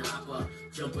 3-train hopper,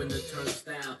 jumping the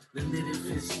turnstile. The knitted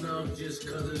fit snug just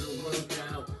cause of the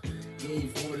workout.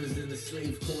 Gave orders in the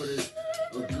slave quarters.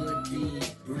 A good deed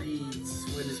breeds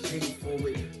when it's paid for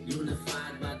it.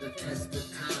 Unified by the test of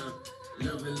time.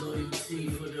 Love and loyalty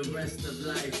for the rest of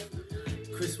life.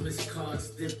 Christmas cards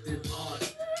dipped in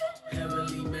art.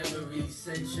 Heavenly memories,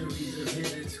 centuries of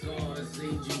hidden scars.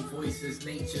 Angel voices,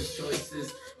 nature's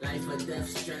choices. Life or death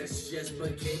stress just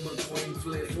became a coin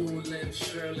flip. Full-length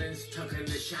Sherlins tucking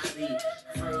the shoddy.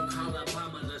 Fur collar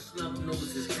bomber, the snub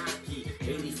nose is cocky.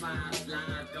 85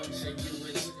 live, don't say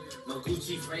Ewins. My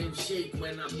Gucci frame shake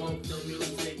when I bump the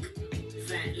music.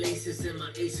 Fat laces in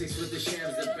my Asics with the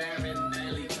shams, the Baron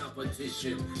Valley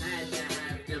competition. Had to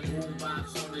have the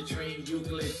boombox on the train,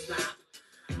 Euclid stop.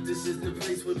 This is the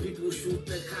place where people shoot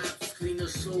the cops. Clean a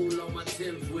soul on my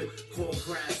Timbs with cold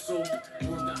craft soap.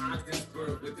 Move the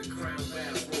Ogdensburg with the crown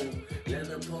bathrobe.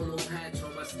 Leather polo patch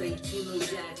on my state chino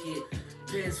jacket.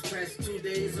 Pants pressed 2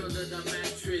 days under the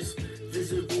mattress.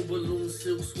 Visible balloon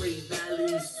silk suede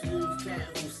valleys. Smooth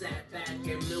cat who sat back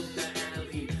and milked the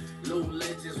alley. Low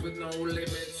ledges with no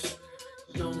limits.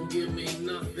 Don't give me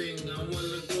nothing, I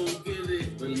wanna go get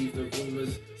it. Believe the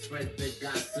rumors, spread the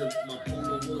gossip. My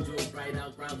polo wardrobe right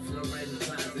out Ralph Lauren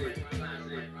closet.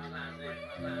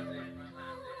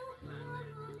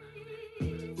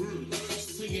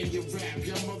 Singing your rap,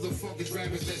 y'all motherfuckers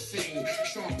rappers that sing.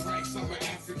 Sean Price, I'm an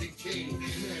African king.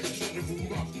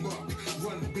 General muck,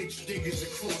 run bitch niggas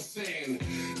across sand.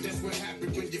 That's what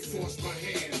happened when you forced my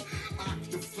hand.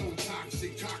 Octaflow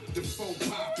toxic, cock the foe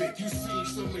pop it. You seen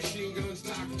some machine guns,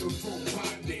 Dr.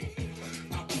 Robotnik.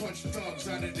 I punch thugs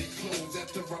out of their clothes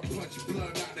after I punch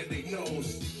blood out of their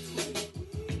nose.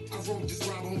 I wrote this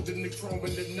rhyme holding the chrome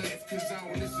and the knife, cause I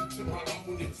don't listen to my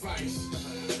own advice.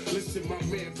 Listen, my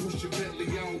man, push your belly,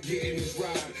 I don't get in his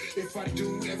ride. If I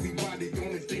do, everybody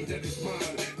gonna think that it's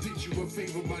mine. Did you a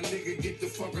favor, my nigga, get the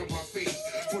fuck out my face.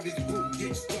 For this boot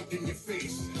get stuck in your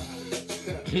face.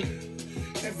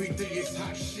 Everything is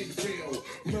hot shit real.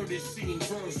 Murder scene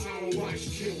verse, I don't watch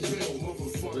Kill Bill,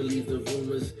 motherfucker. Believe the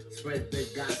rumors, spread the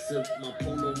gossip. My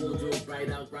polo wardrobe right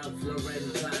out Ralph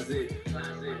Lauren closet.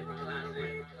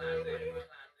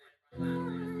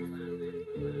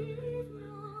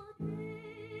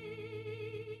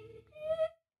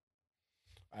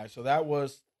 All right, so that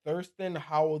was Thurston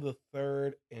Howell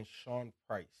III and Sean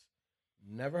Price.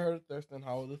 Never heard of Thurston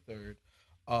Howell III.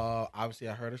 Obviously,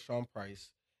 I heard of Sean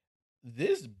Price.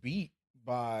 This beat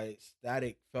by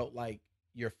Statik felt like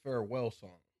your farewell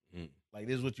song. Like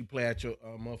this is what you play at your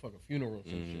motherfucking funeral or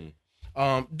some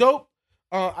shit. Dope.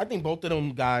 I think both of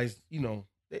them guys, you know,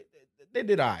 they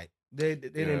did all right. They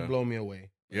didn't blow me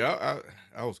away. Yeah,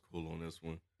 I was cool on this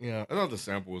one. Yeah. I thought the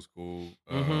sample was cool.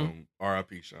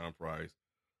 R.I.P. Sean Price.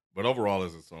 But overall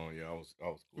as a song, I was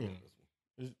cool on this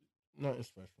one. It's nothing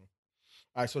special.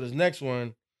 All right, so this next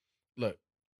one, look,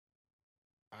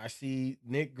 I see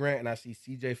Nick Grant and I see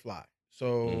CJ Fly.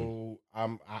 So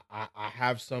I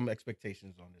have some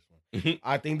expectations on this one.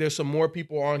 I think there's some more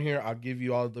people on here. I'll give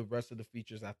you all the rest of the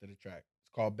features after the track.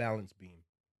 It's called Balance Beam.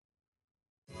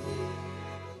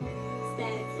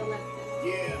 Statik Selektah.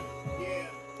 Yeah.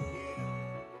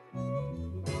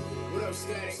 What up,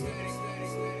 Statik?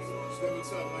 Just let me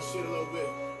talk my shit a little bit.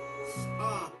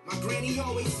 My granny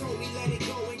always told me let it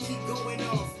go and keep going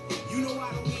off. You know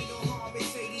I don't mean no harm, Miss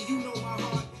Sadie, you know my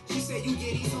heart. She said you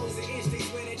get these hoes an inch, they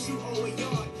swear that you owe a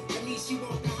yard. That means she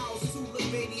want the house too, look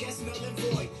baby, that's null and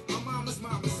void. My mama's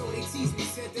mama, so they teased me,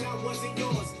 said that I wasn't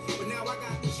yours. But now I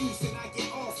got the juice and I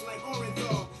get off like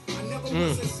Orenthal. I never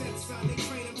was a simp, son, they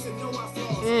train him to know our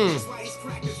flaws. That's why these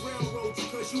crackers railroad you,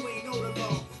 cause you ain't know the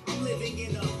law. I'm living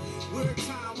in a weird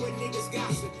time where niggas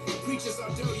gossip. The preachers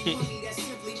are dirty money that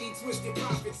simply need twisted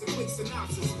profits. A quick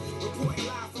synopsis, reporting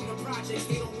live from the projects,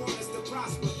 they don't want us to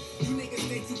prosper. You niggas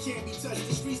think you can't be touched,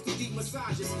 the streets do deep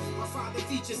massages. My father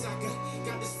features, I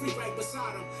got the street right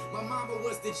beside him. My mama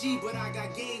was the G, but I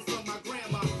got game from my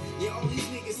grandma. Yeah, all these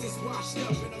niggas is washed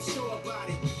up and I'm sure about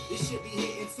it. This should be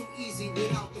hitting too easy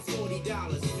without the $40. $50.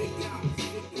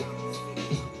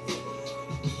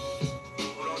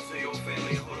 Hold on to your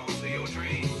family, hold on to your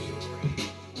dreams.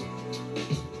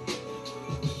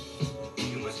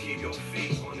 You must keep your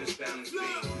feet on this balance beam.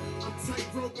 I'm tight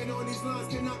roping on these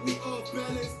lines, can knock me off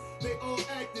balance. They all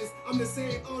actors, I'm the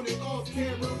same on and off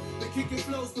camera. The kicking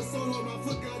flows for so long, my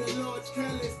foot got a large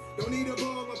callus. Don't need a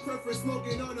bomb, I prefer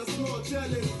smoking on a small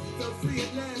chalice. Felt free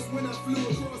at last when I flew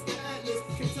across the atlas.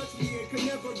 Can't touch me and can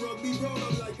never rub me wrong,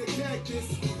 I'm like a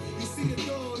cactus. You see the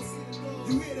thorns,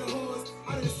 you hear the horns.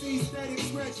 I done seen Static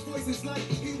scratch voices like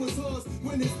he was hoarse.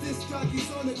 When it's disc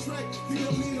jockeys on the track, he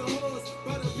don't need a horse.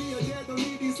 Gotta be a dad, don't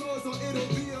need these hoes or it'll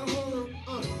be a horror.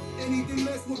 Anything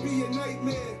less would be a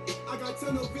nightmare. I got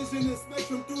tunnel vision and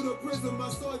spectrum through the prism. I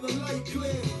saw the light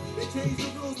clear. They changed the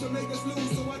rules to make us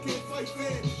lose, so I can't fight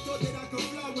fair. Thought that I could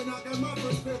fly when I got my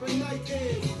first pair of Nike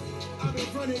Airs. I've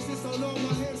been running since so long,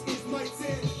 my hamstrings might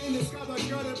tear. In the sky, I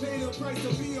gotta pay the price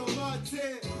to be on my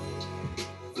tear.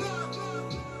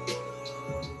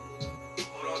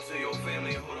 Hold on to your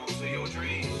family, hold on to your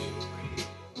dreams.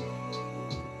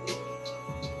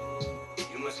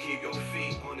 You must keep your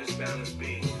feet on this balance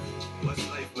beam. What's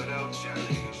life without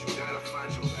challenge? You gotta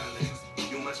find your balance.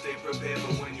 You must stay prepared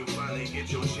for when you finally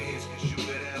get your chance. Cause you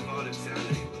could have all the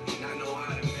talent, not know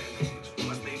how to manage.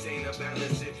 Must maintain a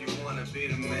balance if you wanna be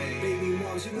the man. Baby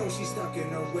moms, you know she's stuck in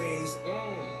her ways.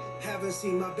 Haven't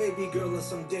seen my baby girl in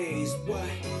some days. What?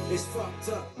 It's fucked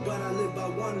up, but I live by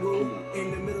one rule.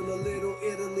 In the middle of Little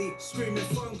Italy, screaming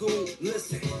fungal.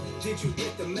 Listen, did you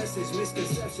get the message?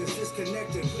 Misconceptions,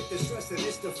 disconnected with the stress and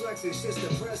it's deflection, shit's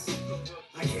depressing.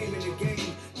 I came in the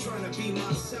game trying to be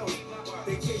myself.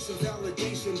 They chasing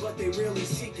validation, but they really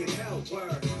seeking help.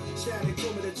 Word. Static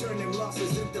told me to turn them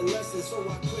losses into lessons, so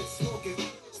I quit smoking.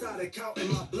 Started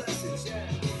counting my blessings.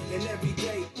 And every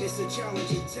day it's a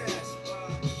challenging task.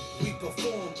 We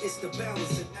perform, it's the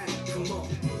balancing act. Come on.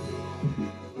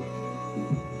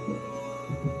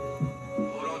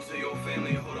 Hold on to your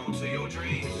family, hold on to your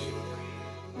dreams.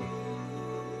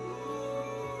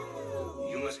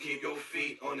 You must keep your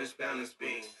feet on this balance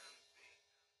beam.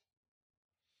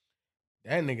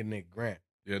 That nigga Nick Grant.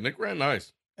 Yeah, Nick Grant,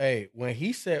 nice. Hey, when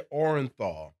he said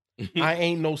Orenthal, I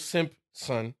ain't no simp,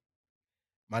 son.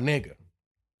 My nigga.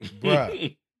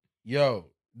 Bruh.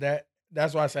 Yo, that's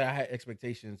why I say I had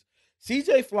expectations.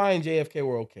 CJ Fly and JFK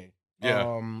were okay.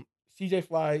 Yeah. CJ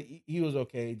Fly, he was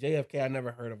okay. JFK, I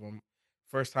never heard of him.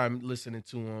 First time listening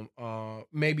to him.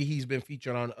 Maybe he's been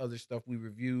featured on other stuff we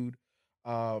reviewed.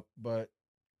 But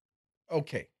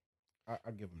okay.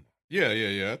 I'll give him that.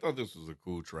 Yeah. I thought this was a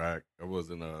cool track. I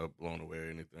wasn't blown away or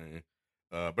anything.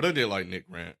 But I did like Nick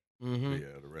Grant. Mm-hmm.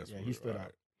 Yeah, the rest. Yeah, was he stood all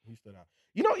out. He stood out.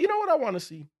 You know what I want to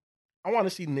see? I want to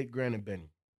see Nick Grant and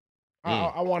Benny.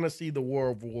 I want to see the war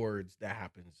of words that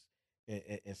happens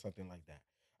in something like that.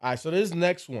 All right, so this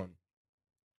next one,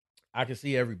 I can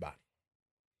see everybody.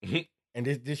 And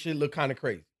this shit look kind of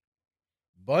crazy.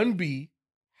 Bun B,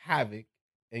 Havoc,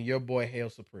 and your boy Hail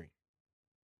Supreme.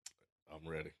 I'm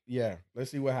ready. Yeah,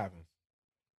 let's see what happens.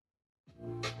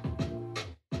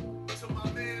 To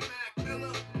my man Mac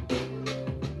Miller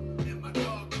and my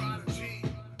dog Prodigy,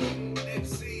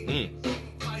 MC,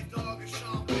 Fight Dog and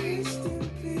Sean B.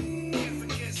 Can't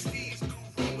forget Steve's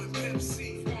Guru and Pimp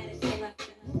C.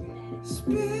 It's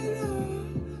been a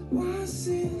while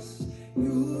since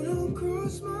you don't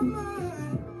cross my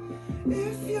mind.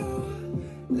 If you're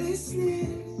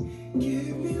listening,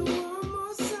 give me one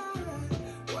more sign.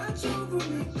 Watch over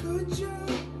me, could you?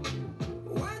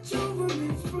 Watch over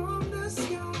me from the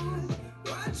sky.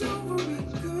 Watch over me,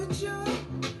 could you?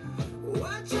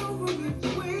 Watch over me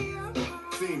way up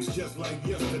high. Seems just like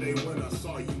yesterday when I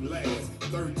saw you last.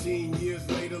 13 years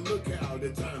later, look how the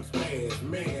times pass.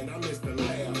 Man, I miss the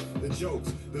laugh, the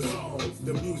jokes, the songs,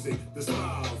 the music, the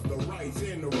smiles, the rights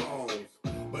and the wrongs.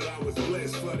 But I was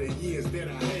blessed for the years that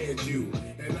I had you.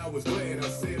 And I was glad I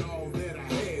said all that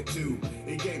I had to.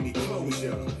 It gave me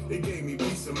closure. It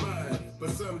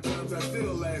sometimes I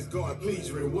still ask God,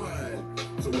 please rewind,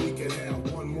 so we can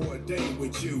have one more day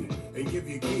with you and give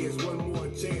your kids one more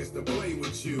chance to play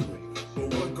with you.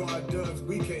 But what God does,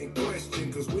 we can't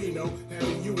question, cause we know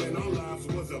having you in our lives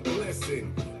was a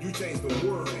blessing. You changed the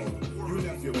world, you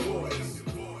left your voice,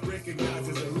 recognized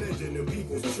as a legend of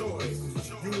people's choice.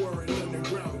 You were an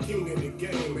underground king in the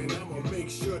game, and I'ma make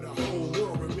sure the whole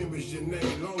world remembers your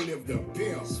name. Long live the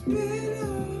pimp. Spit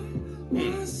up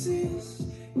my sins,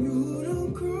 you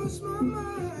don't cross my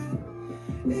mind.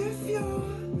 If you're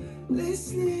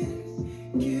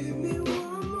listening, give me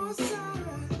one more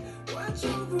sign. Watch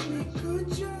over me,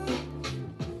 good job.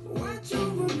 Watch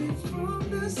over me from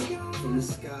the sky. From the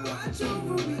sky. Watch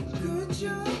over me, good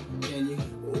job. Can you?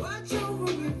 Watch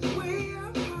over me way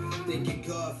up high. Thank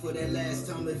God for that last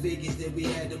time in Vegas that we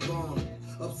had the bomb.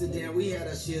 Ups and downs, we had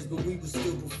our shares, but we would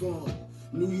still perform.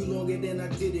 Knew you longer than I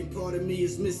did, and part of me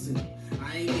is missing.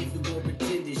 I ain't even gonna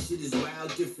pretend this shit is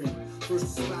wild different.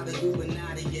 First to spot a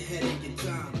Illuminati, you had in your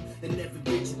time. And never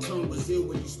bit your tongue was ill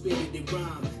when you spit it in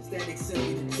rhyme. Static sent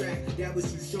me the track, that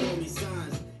was you showing me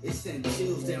signs. It sent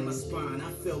chills down my spine,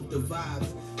 I felt the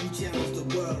vibes. You challenged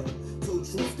the world, told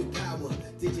truth to power.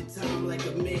 Did your time like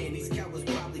a man, these cowards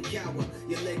probably cower.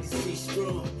 Your legacy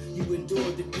strong, you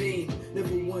endured the pain.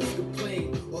 Never once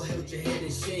complained or held your head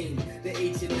in shame. The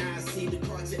H&I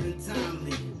departure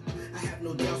untimely. I have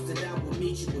no doubts that I will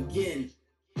meet you again.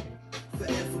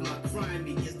 Forever my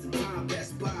crime as the time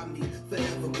passed by me.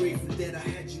 Forever grateful that I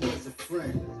had you as a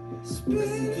friend. Rest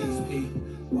in peace, P.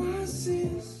 Why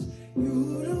since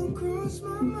you don't cross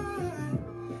my mind?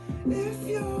 If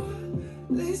you're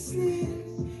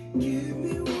listening, give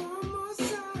me one more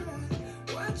sign.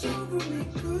 Watch over me,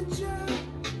 good job.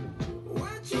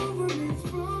 Watch over me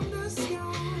from the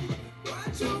sky.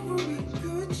 Watch over me,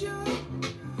 good job.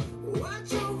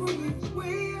 Watch over me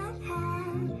way up high.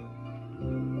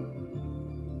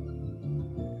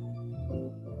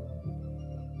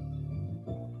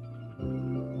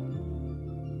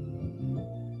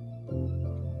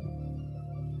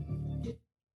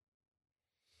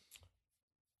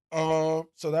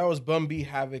 So that was Bun B,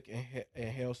 Havoc, and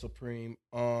Hail Supreme.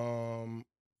 For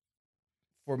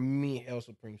me, Hail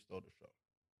Supreme stole the show.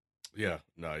 Yeah,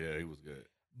 no, yeah, he was good.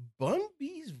 Bun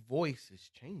B's voice is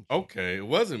changing. Okay, it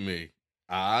wasn't me.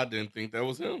 I didn't think that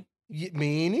was him.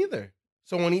 Me neither.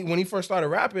 So when he first started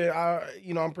rapping,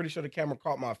 I'm pretty sure the camera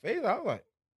caught my face. I was like,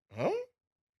 huh?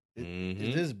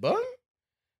 Is this Bun?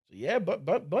 So yeah, but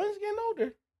Bun's getting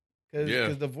older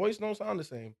because the voice don't sound the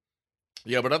same.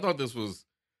 Yeah, but I thought this was,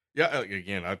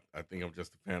 again, I think I'm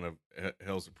just a fan of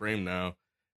Hell Supreme now.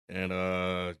 And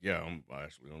I'm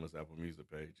actually on this Apple Music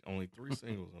page. Only 3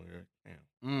 singles on here.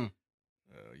 Damn.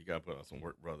 You gotta put out some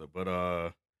work, brother.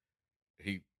 But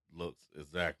he looks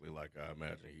exactly like I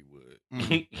imagine he would.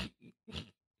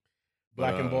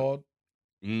 Black and bald?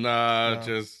 Nah,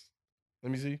 just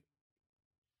let me see.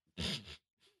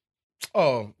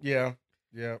 Oh, yeah.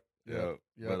 But,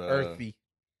 earthy.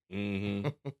 Mm-hmm.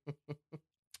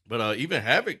 But even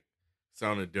Havoc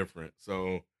sounded different.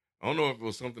 So I don't know if it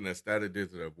was something that Statik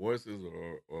did to their voices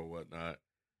or whatnot.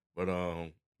 But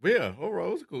yeah, overall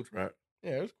it was a cool track.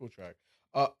 Yeah, it was a cool track.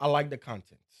 I like the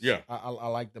content. Yeah. I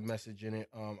like the message in it.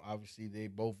 Obviously they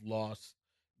both lost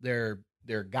their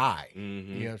guy.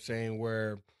 Mm-hmm. You know what I'm saying?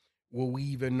 Where will we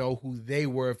even know who they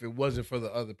were if it wasn't for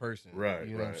the other person? Right.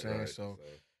 You know what I'm saying? Right. So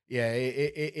yeah,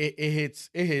 it hits.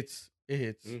 It hits.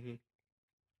 Mm-hmm.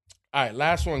 All right,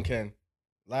 last one, Ken.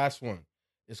 Last one.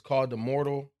 It's called The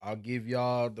Mortal. I'll give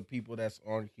y'all the people that's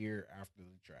on here after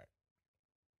the track.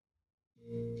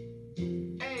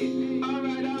 Hey, all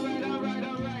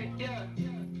right, yeah.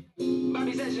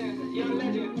 Bobby Session, young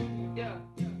legend, yeah.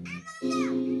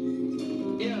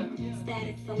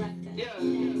 Statik Selektah.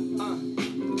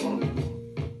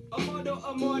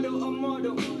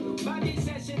 Immortal. Bobby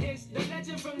Session is the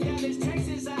legend from Dallas,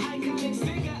 Texas, an iconic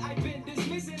figure. I've been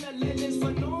dismissing the legends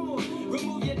for normal.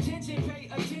 Remove your tension, pay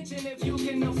attention if you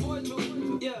can afford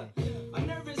to. Yeah, a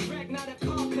nervous wreck, not a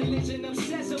car collision.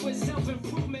 Obsessive with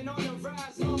self-improvement on the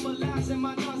rise, normalizing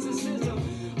my narcissism.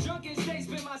 Drunken state,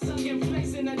 spend my sunken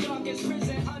place in the darkest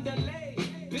prison, underlay.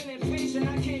 Been impatient,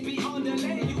 I can't be on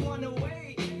delay. You wanna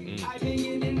wait? I've been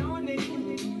getting on it.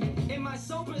 In my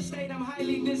sober state, I'm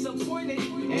highly disappointed.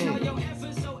 And all your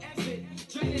efforts so effort.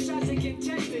 Draining shots and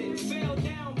contested. Fell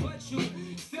down, but you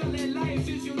fell in life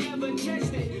if you never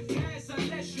tested. Pass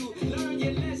unless you learn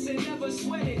your lesson, never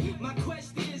sweat it. My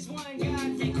quest is one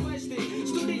God requested.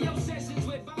 Studio sessions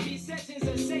with Bobby Sessions,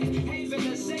 a safe haven,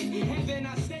 a safe heaven.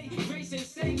 I stay grace and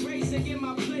say grace and get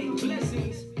my plate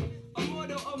blessings.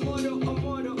 Immortal.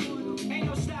 Ain't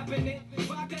no stopping it.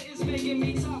 Vodka is making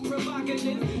me talk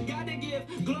provocative. Gotta give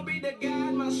glory to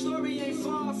God. my story ain't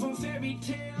far from fairy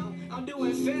tale. I'm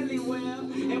doing fairly well.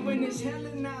 And when it's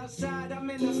hellin' outside, I'm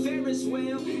in a Ferris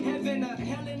wheel. Heaven a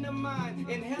hell in the mind,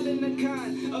 and hell in the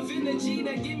kind of energy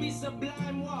that give me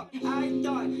sublime walk. I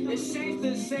thought it's safe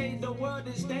to say the world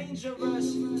is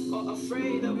dangerous or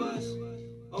afraid of us.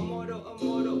 Immortal,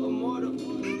 immortal, immortal.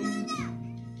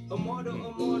 Immortal,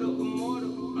 immortal,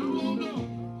 immortal.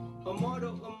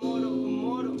 Immortal, immortal,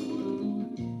 immortal.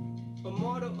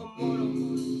 Immortal, immortal.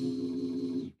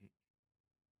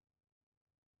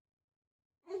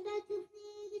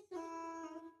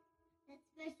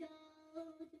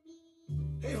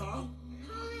 Hey, Ha.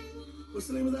 What's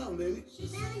the name of that one, baby?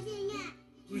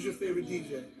 Who's your favorite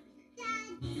DJ?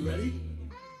 You ready?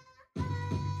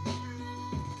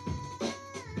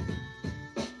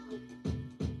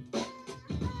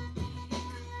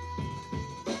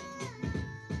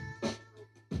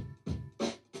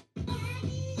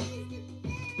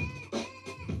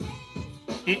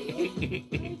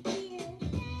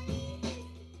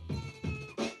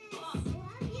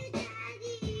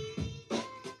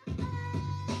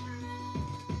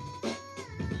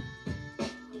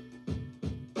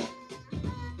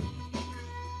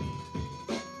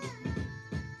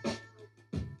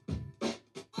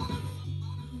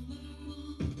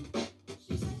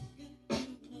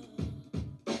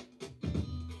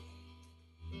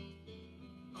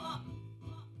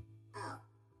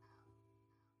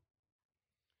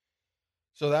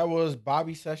 So that was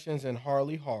Bobby Sessions and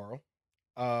Harley Harrell.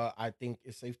 I think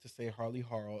it's safe to say Harley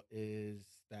Harrell is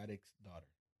Statik's daughter.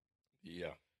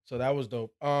 Yeah. So that was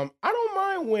dope. I don't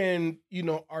mind when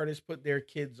artists put their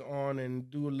kids on and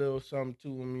do a little something to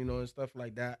them, and stuff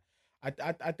like that.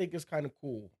 I think it's kind of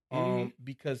cool.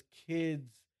 Because kids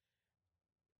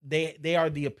they are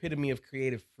the epitome of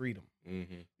creative freedom.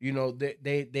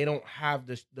 They don't have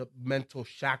the mental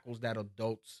shackles that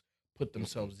adults put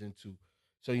themselves into.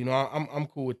 So I'm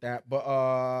cool with that. But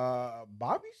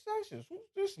Bobby Sessions, who's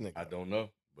this nigga? I don't know,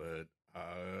 but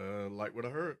I like what I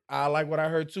heard. I like what I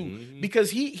heard too, because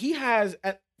he has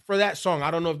for that song. I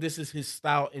don't know if this is his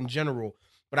style in general,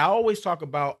 but I always talk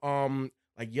about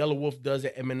like Yellow Wolf does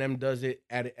it, Eminem does it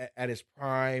at his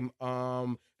prime.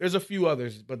 There's a few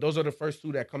others, but those are the first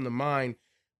two that come to mind.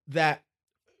 That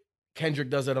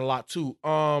Kendrick does it a lot too.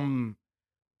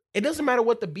 It doesn't matter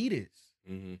what the beat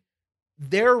is.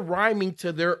 They're rhyming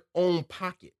to their own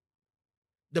pocket.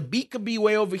 The beat could be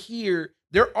way over here.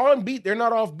 They're on beat. They're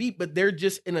not off beat, but they're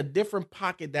just in a different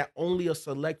pocket that only a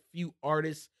select few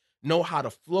artists know how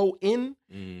to flow in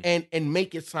and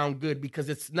make it sound good, because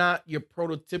it's not your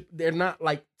prototype. They're not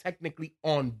like technically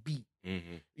on beat.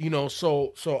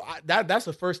 So that's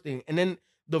the first thing. And then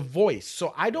the voice.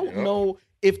 So I don't know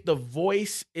if the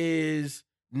voice is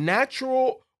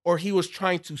natural or he was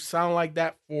trying to sound like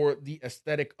that for the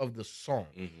aesthetic of the song.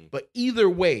 But either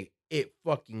way, it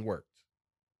fucking worked.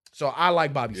 So I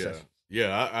like Bobby Sessions.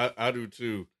 Yeah, I do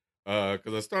too.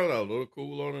 Because I started out a little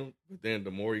cool on him, but then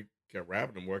the more he kept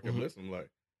rapping, the more I kept listening. I'm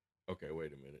like, okay,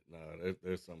 wait a minute. Nah,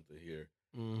 there's something here.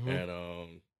 And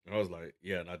I was like,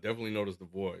 yeah, and I definitely noticed the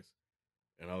voice.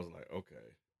 And I was like, okay,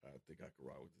 I think I could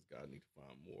rock with this guy. I need to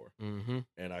find more.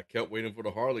 And I kept waiting for the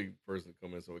Harley person to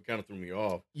come in, so it kind of threw me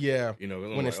off. Yeah. When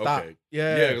it like, stopped. okay.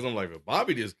 Yeah, because I'm like, if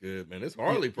Bobby this good, man, this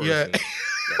Harley person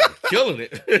killing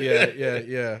it.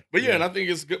 yeah. But and I think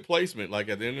it's good placement. Like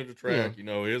at the end of the track,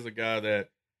 here's a guy that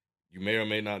you may or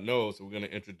may not know, so we're gonna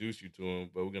introduce you to him,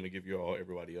 but we're gonna give you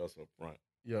everybody else up front.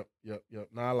 Yep.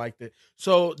 No, I liked it.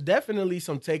 So definitely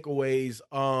some takeaways.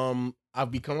 I've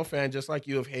become a fan, just like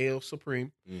you, of Hail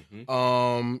Supreme.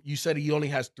 You said he only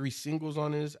has 3 singles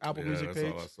on his Apple Music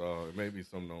page. That's all I saw. It may be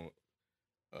something on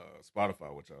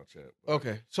Spotify, which I'll check. But.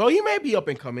 Okay, so he may be up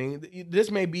and coming. This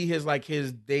may be his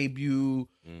debut,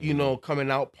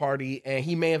 coming out party, and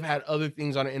he may have had other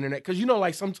things on the internet. Because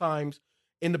like sometimes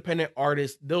independent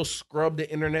artists, they'll scrub the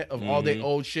internet of all their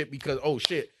old shit because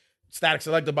Statik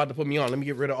Selektah about to put me on. Let me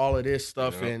get rid of all of this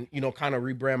stuff and kind of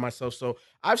rebrand myself. So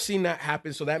I've seen that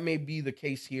happen. So that may be the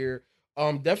case here.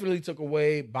 Definitely took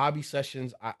away Bobby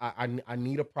Sessions. I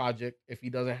need a project if he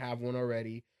doesn't have one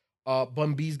already.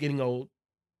 Bun B's getting old.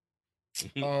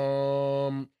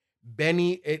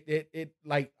 Benny, it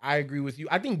like I agree with you.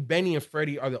 I think Benny and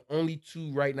Freddie are the only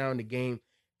 2 right now in the game.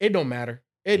 It don't matter.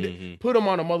 Put them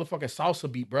on a motherfucking salsa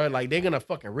beat, bro. Like they're gonna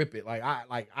fucking rip it.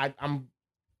 I'm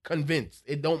convinced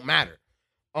it don't matter.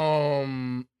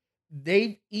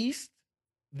 Dave East,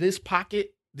 this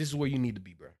pocket, this is where you need to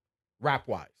be, bro. Rap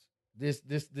wise, this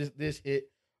hit.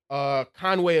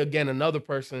 Conway again, another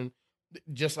person.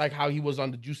 Just like how he was on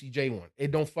the Juicy J one.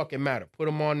 It don't fucking matter. Put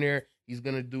him on there. He's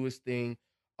going to do his thing.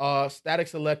 Statik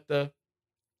Selektah,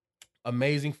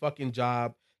 amazing fucking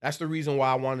job. That's the reason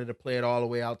why I wanted to play it all the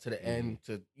way out to the end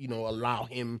to, allow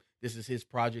him, this is his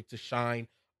project, to shine.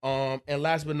 And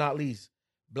last but not least,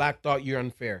 Black Thought, you're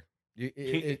unfair.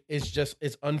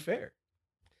 It's unfair.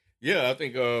 Yeah, I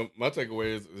think my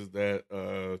takeaway is that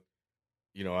I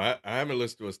haven't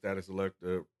listened to a Statik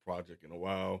Selektah project in a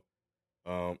while.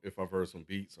 If I've heard some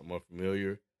beats, I'm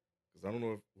unfamiliar because I don't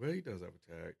know where he does have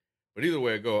a tag. But either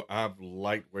way I go, I've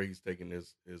liked where he's taking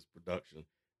his production.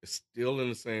 It's still in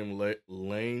the same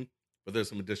lane, but there's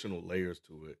some additional layers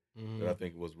to it that I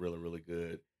think was really, really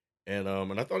good. And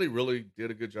I thought he really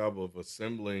did a good job of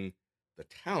assembling the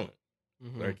talent.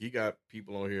 Like he got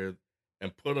people on here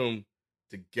and put them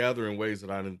together in ways that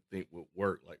I didn't think would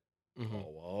work, like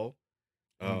Paul Wall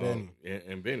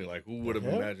and Benny. Like who would have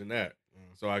imagined that?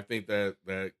 So I think that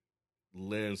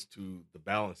lends to the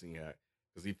balancing act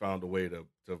because he found a way to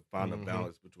find a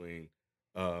balance between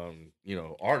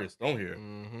artists on here,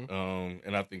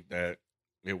 and I think that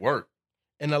it worked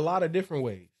in a lot of different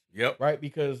ways. Yep. Right,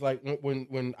 because like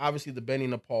when obviously the Benny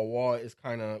and the Paul Wall is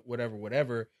kind of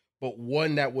whatever. But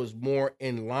one that was more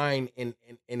in line and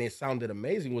it sounded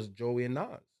amazing was Joey and Nas.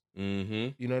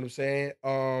 You know what I'm saying?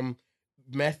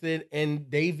 Method and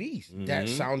Dave East. That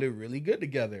sounded really good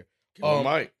together. Killer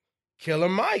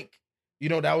Mike.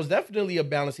 That was definitely a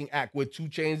balancing act with 2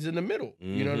 Chainz in the middle.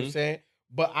 You know what I'm saying?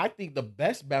 But I think the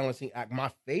best balancing act,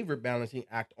 my favorite balancing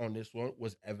act on this one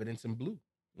was Evidence and Blue.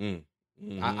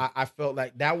 I felt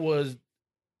like that was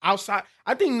outside.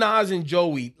 I think Nas and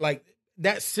Joey, like,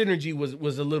 that synergy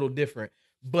was a little different,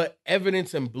 but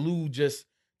Evidence and Blue just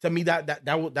to me that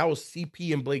was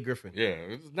CP and Blake Griffin. Yeah,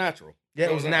 it was natural. Yeah,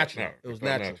 it was natural. It was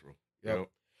natural. Yeah, yep.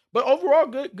 But overall,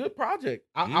 good project.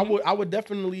 I would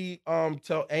definitely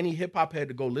tell any hip hop head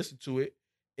to go listen to it.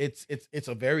 It's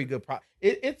a very good project.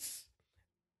 It's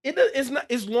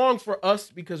long for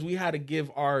us because we had to give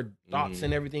our thoughts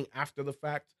and everything after the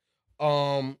fact.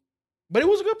 But it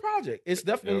was a good project. It's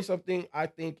definitely something I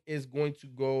think is going to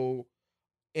go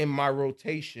in my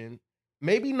rotation.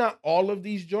 Maybe not all of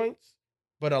these joints,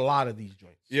 but a lot of these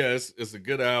joints. Yeah, it's a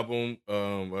good album.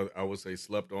 I would say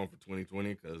slept on for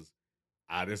 2020 because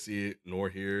I didn't see it nor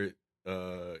hear it.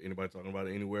 Anybody talking about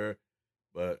it anywhere,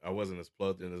 but I wasn't as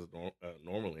plugged in as I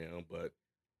normally am. But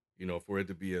for it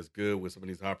to be as good with some of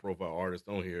these high profile artists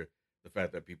on here, the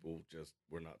fact that people just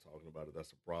were not talking about it,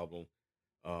 that's a problem.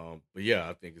 But yeah,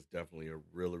 I think it's definitely a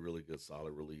really, really good,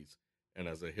 solid release. And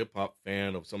as a hip hop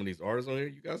fan of some of these artists on here,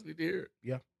 you guys need to hear it.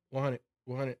 Yeah, 100.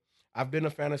 I've been a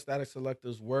fan of Statik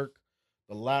Selektah's work.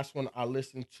 The last one I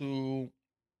listened to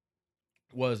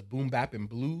was Boom Bap and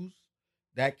Blues.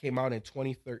 That came out in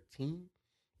 2013.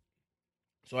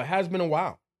 So it has been a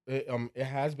while. It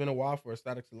has been a while for a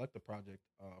Statik Selektah project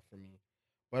for me.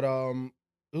 But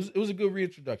it was a good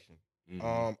reintroduction.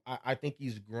 I think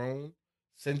he's grown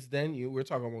since then. We're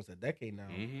talking almost a decade now.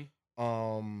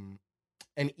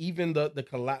 And even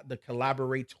the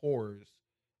collaborators,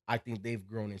 I think they've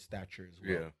grown in stature as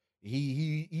well. Yeah.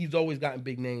 He's always gotten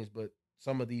big names, but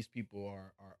some of these people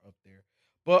are up there.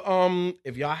 But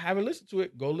if y'all haven't listened to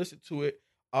it, go listen to it.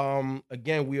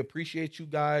 Again, we appreciate you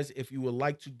guys. If you would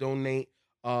like to donate,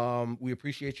 we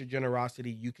appreciate your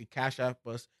generosity. You could cash app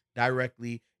us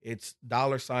directly. It's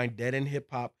 $ Dead End Hip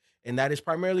Hop, and that is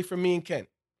primarily for me and Ken.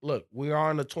 Look, we are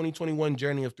on the 2021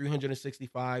 journey of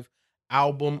 365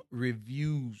 album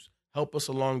reviews. Help us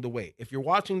along the way. If you're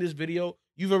watching this video,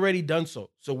 you've already done so.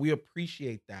 So we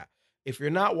appreciate that. If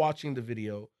you're not watching the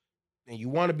video and you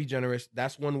want to be generous,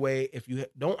 that's one way. If you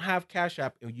don't have Cash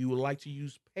App and you would like to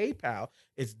use PayPal,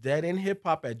 it's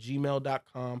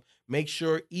deadendhiphop@gmail.com. Make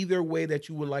sure either way that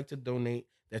you would like to donate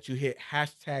that you hit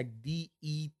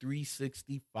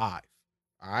 #DE365.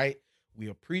 All right. We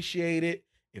appreciate it.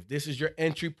 If this is your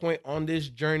entry point on this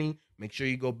journey, make sure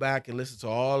you go back and listen to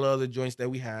all the other joints that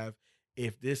we have.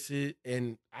 If this is,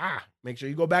 make sure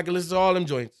you go back and listen to all them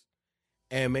joints.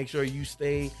 And make sure you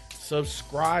stay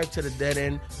subscribed to the Dead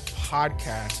End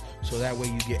podcast so that way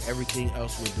you get everything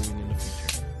else we're doing in the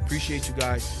future. Appreciate you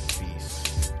guys. Peace.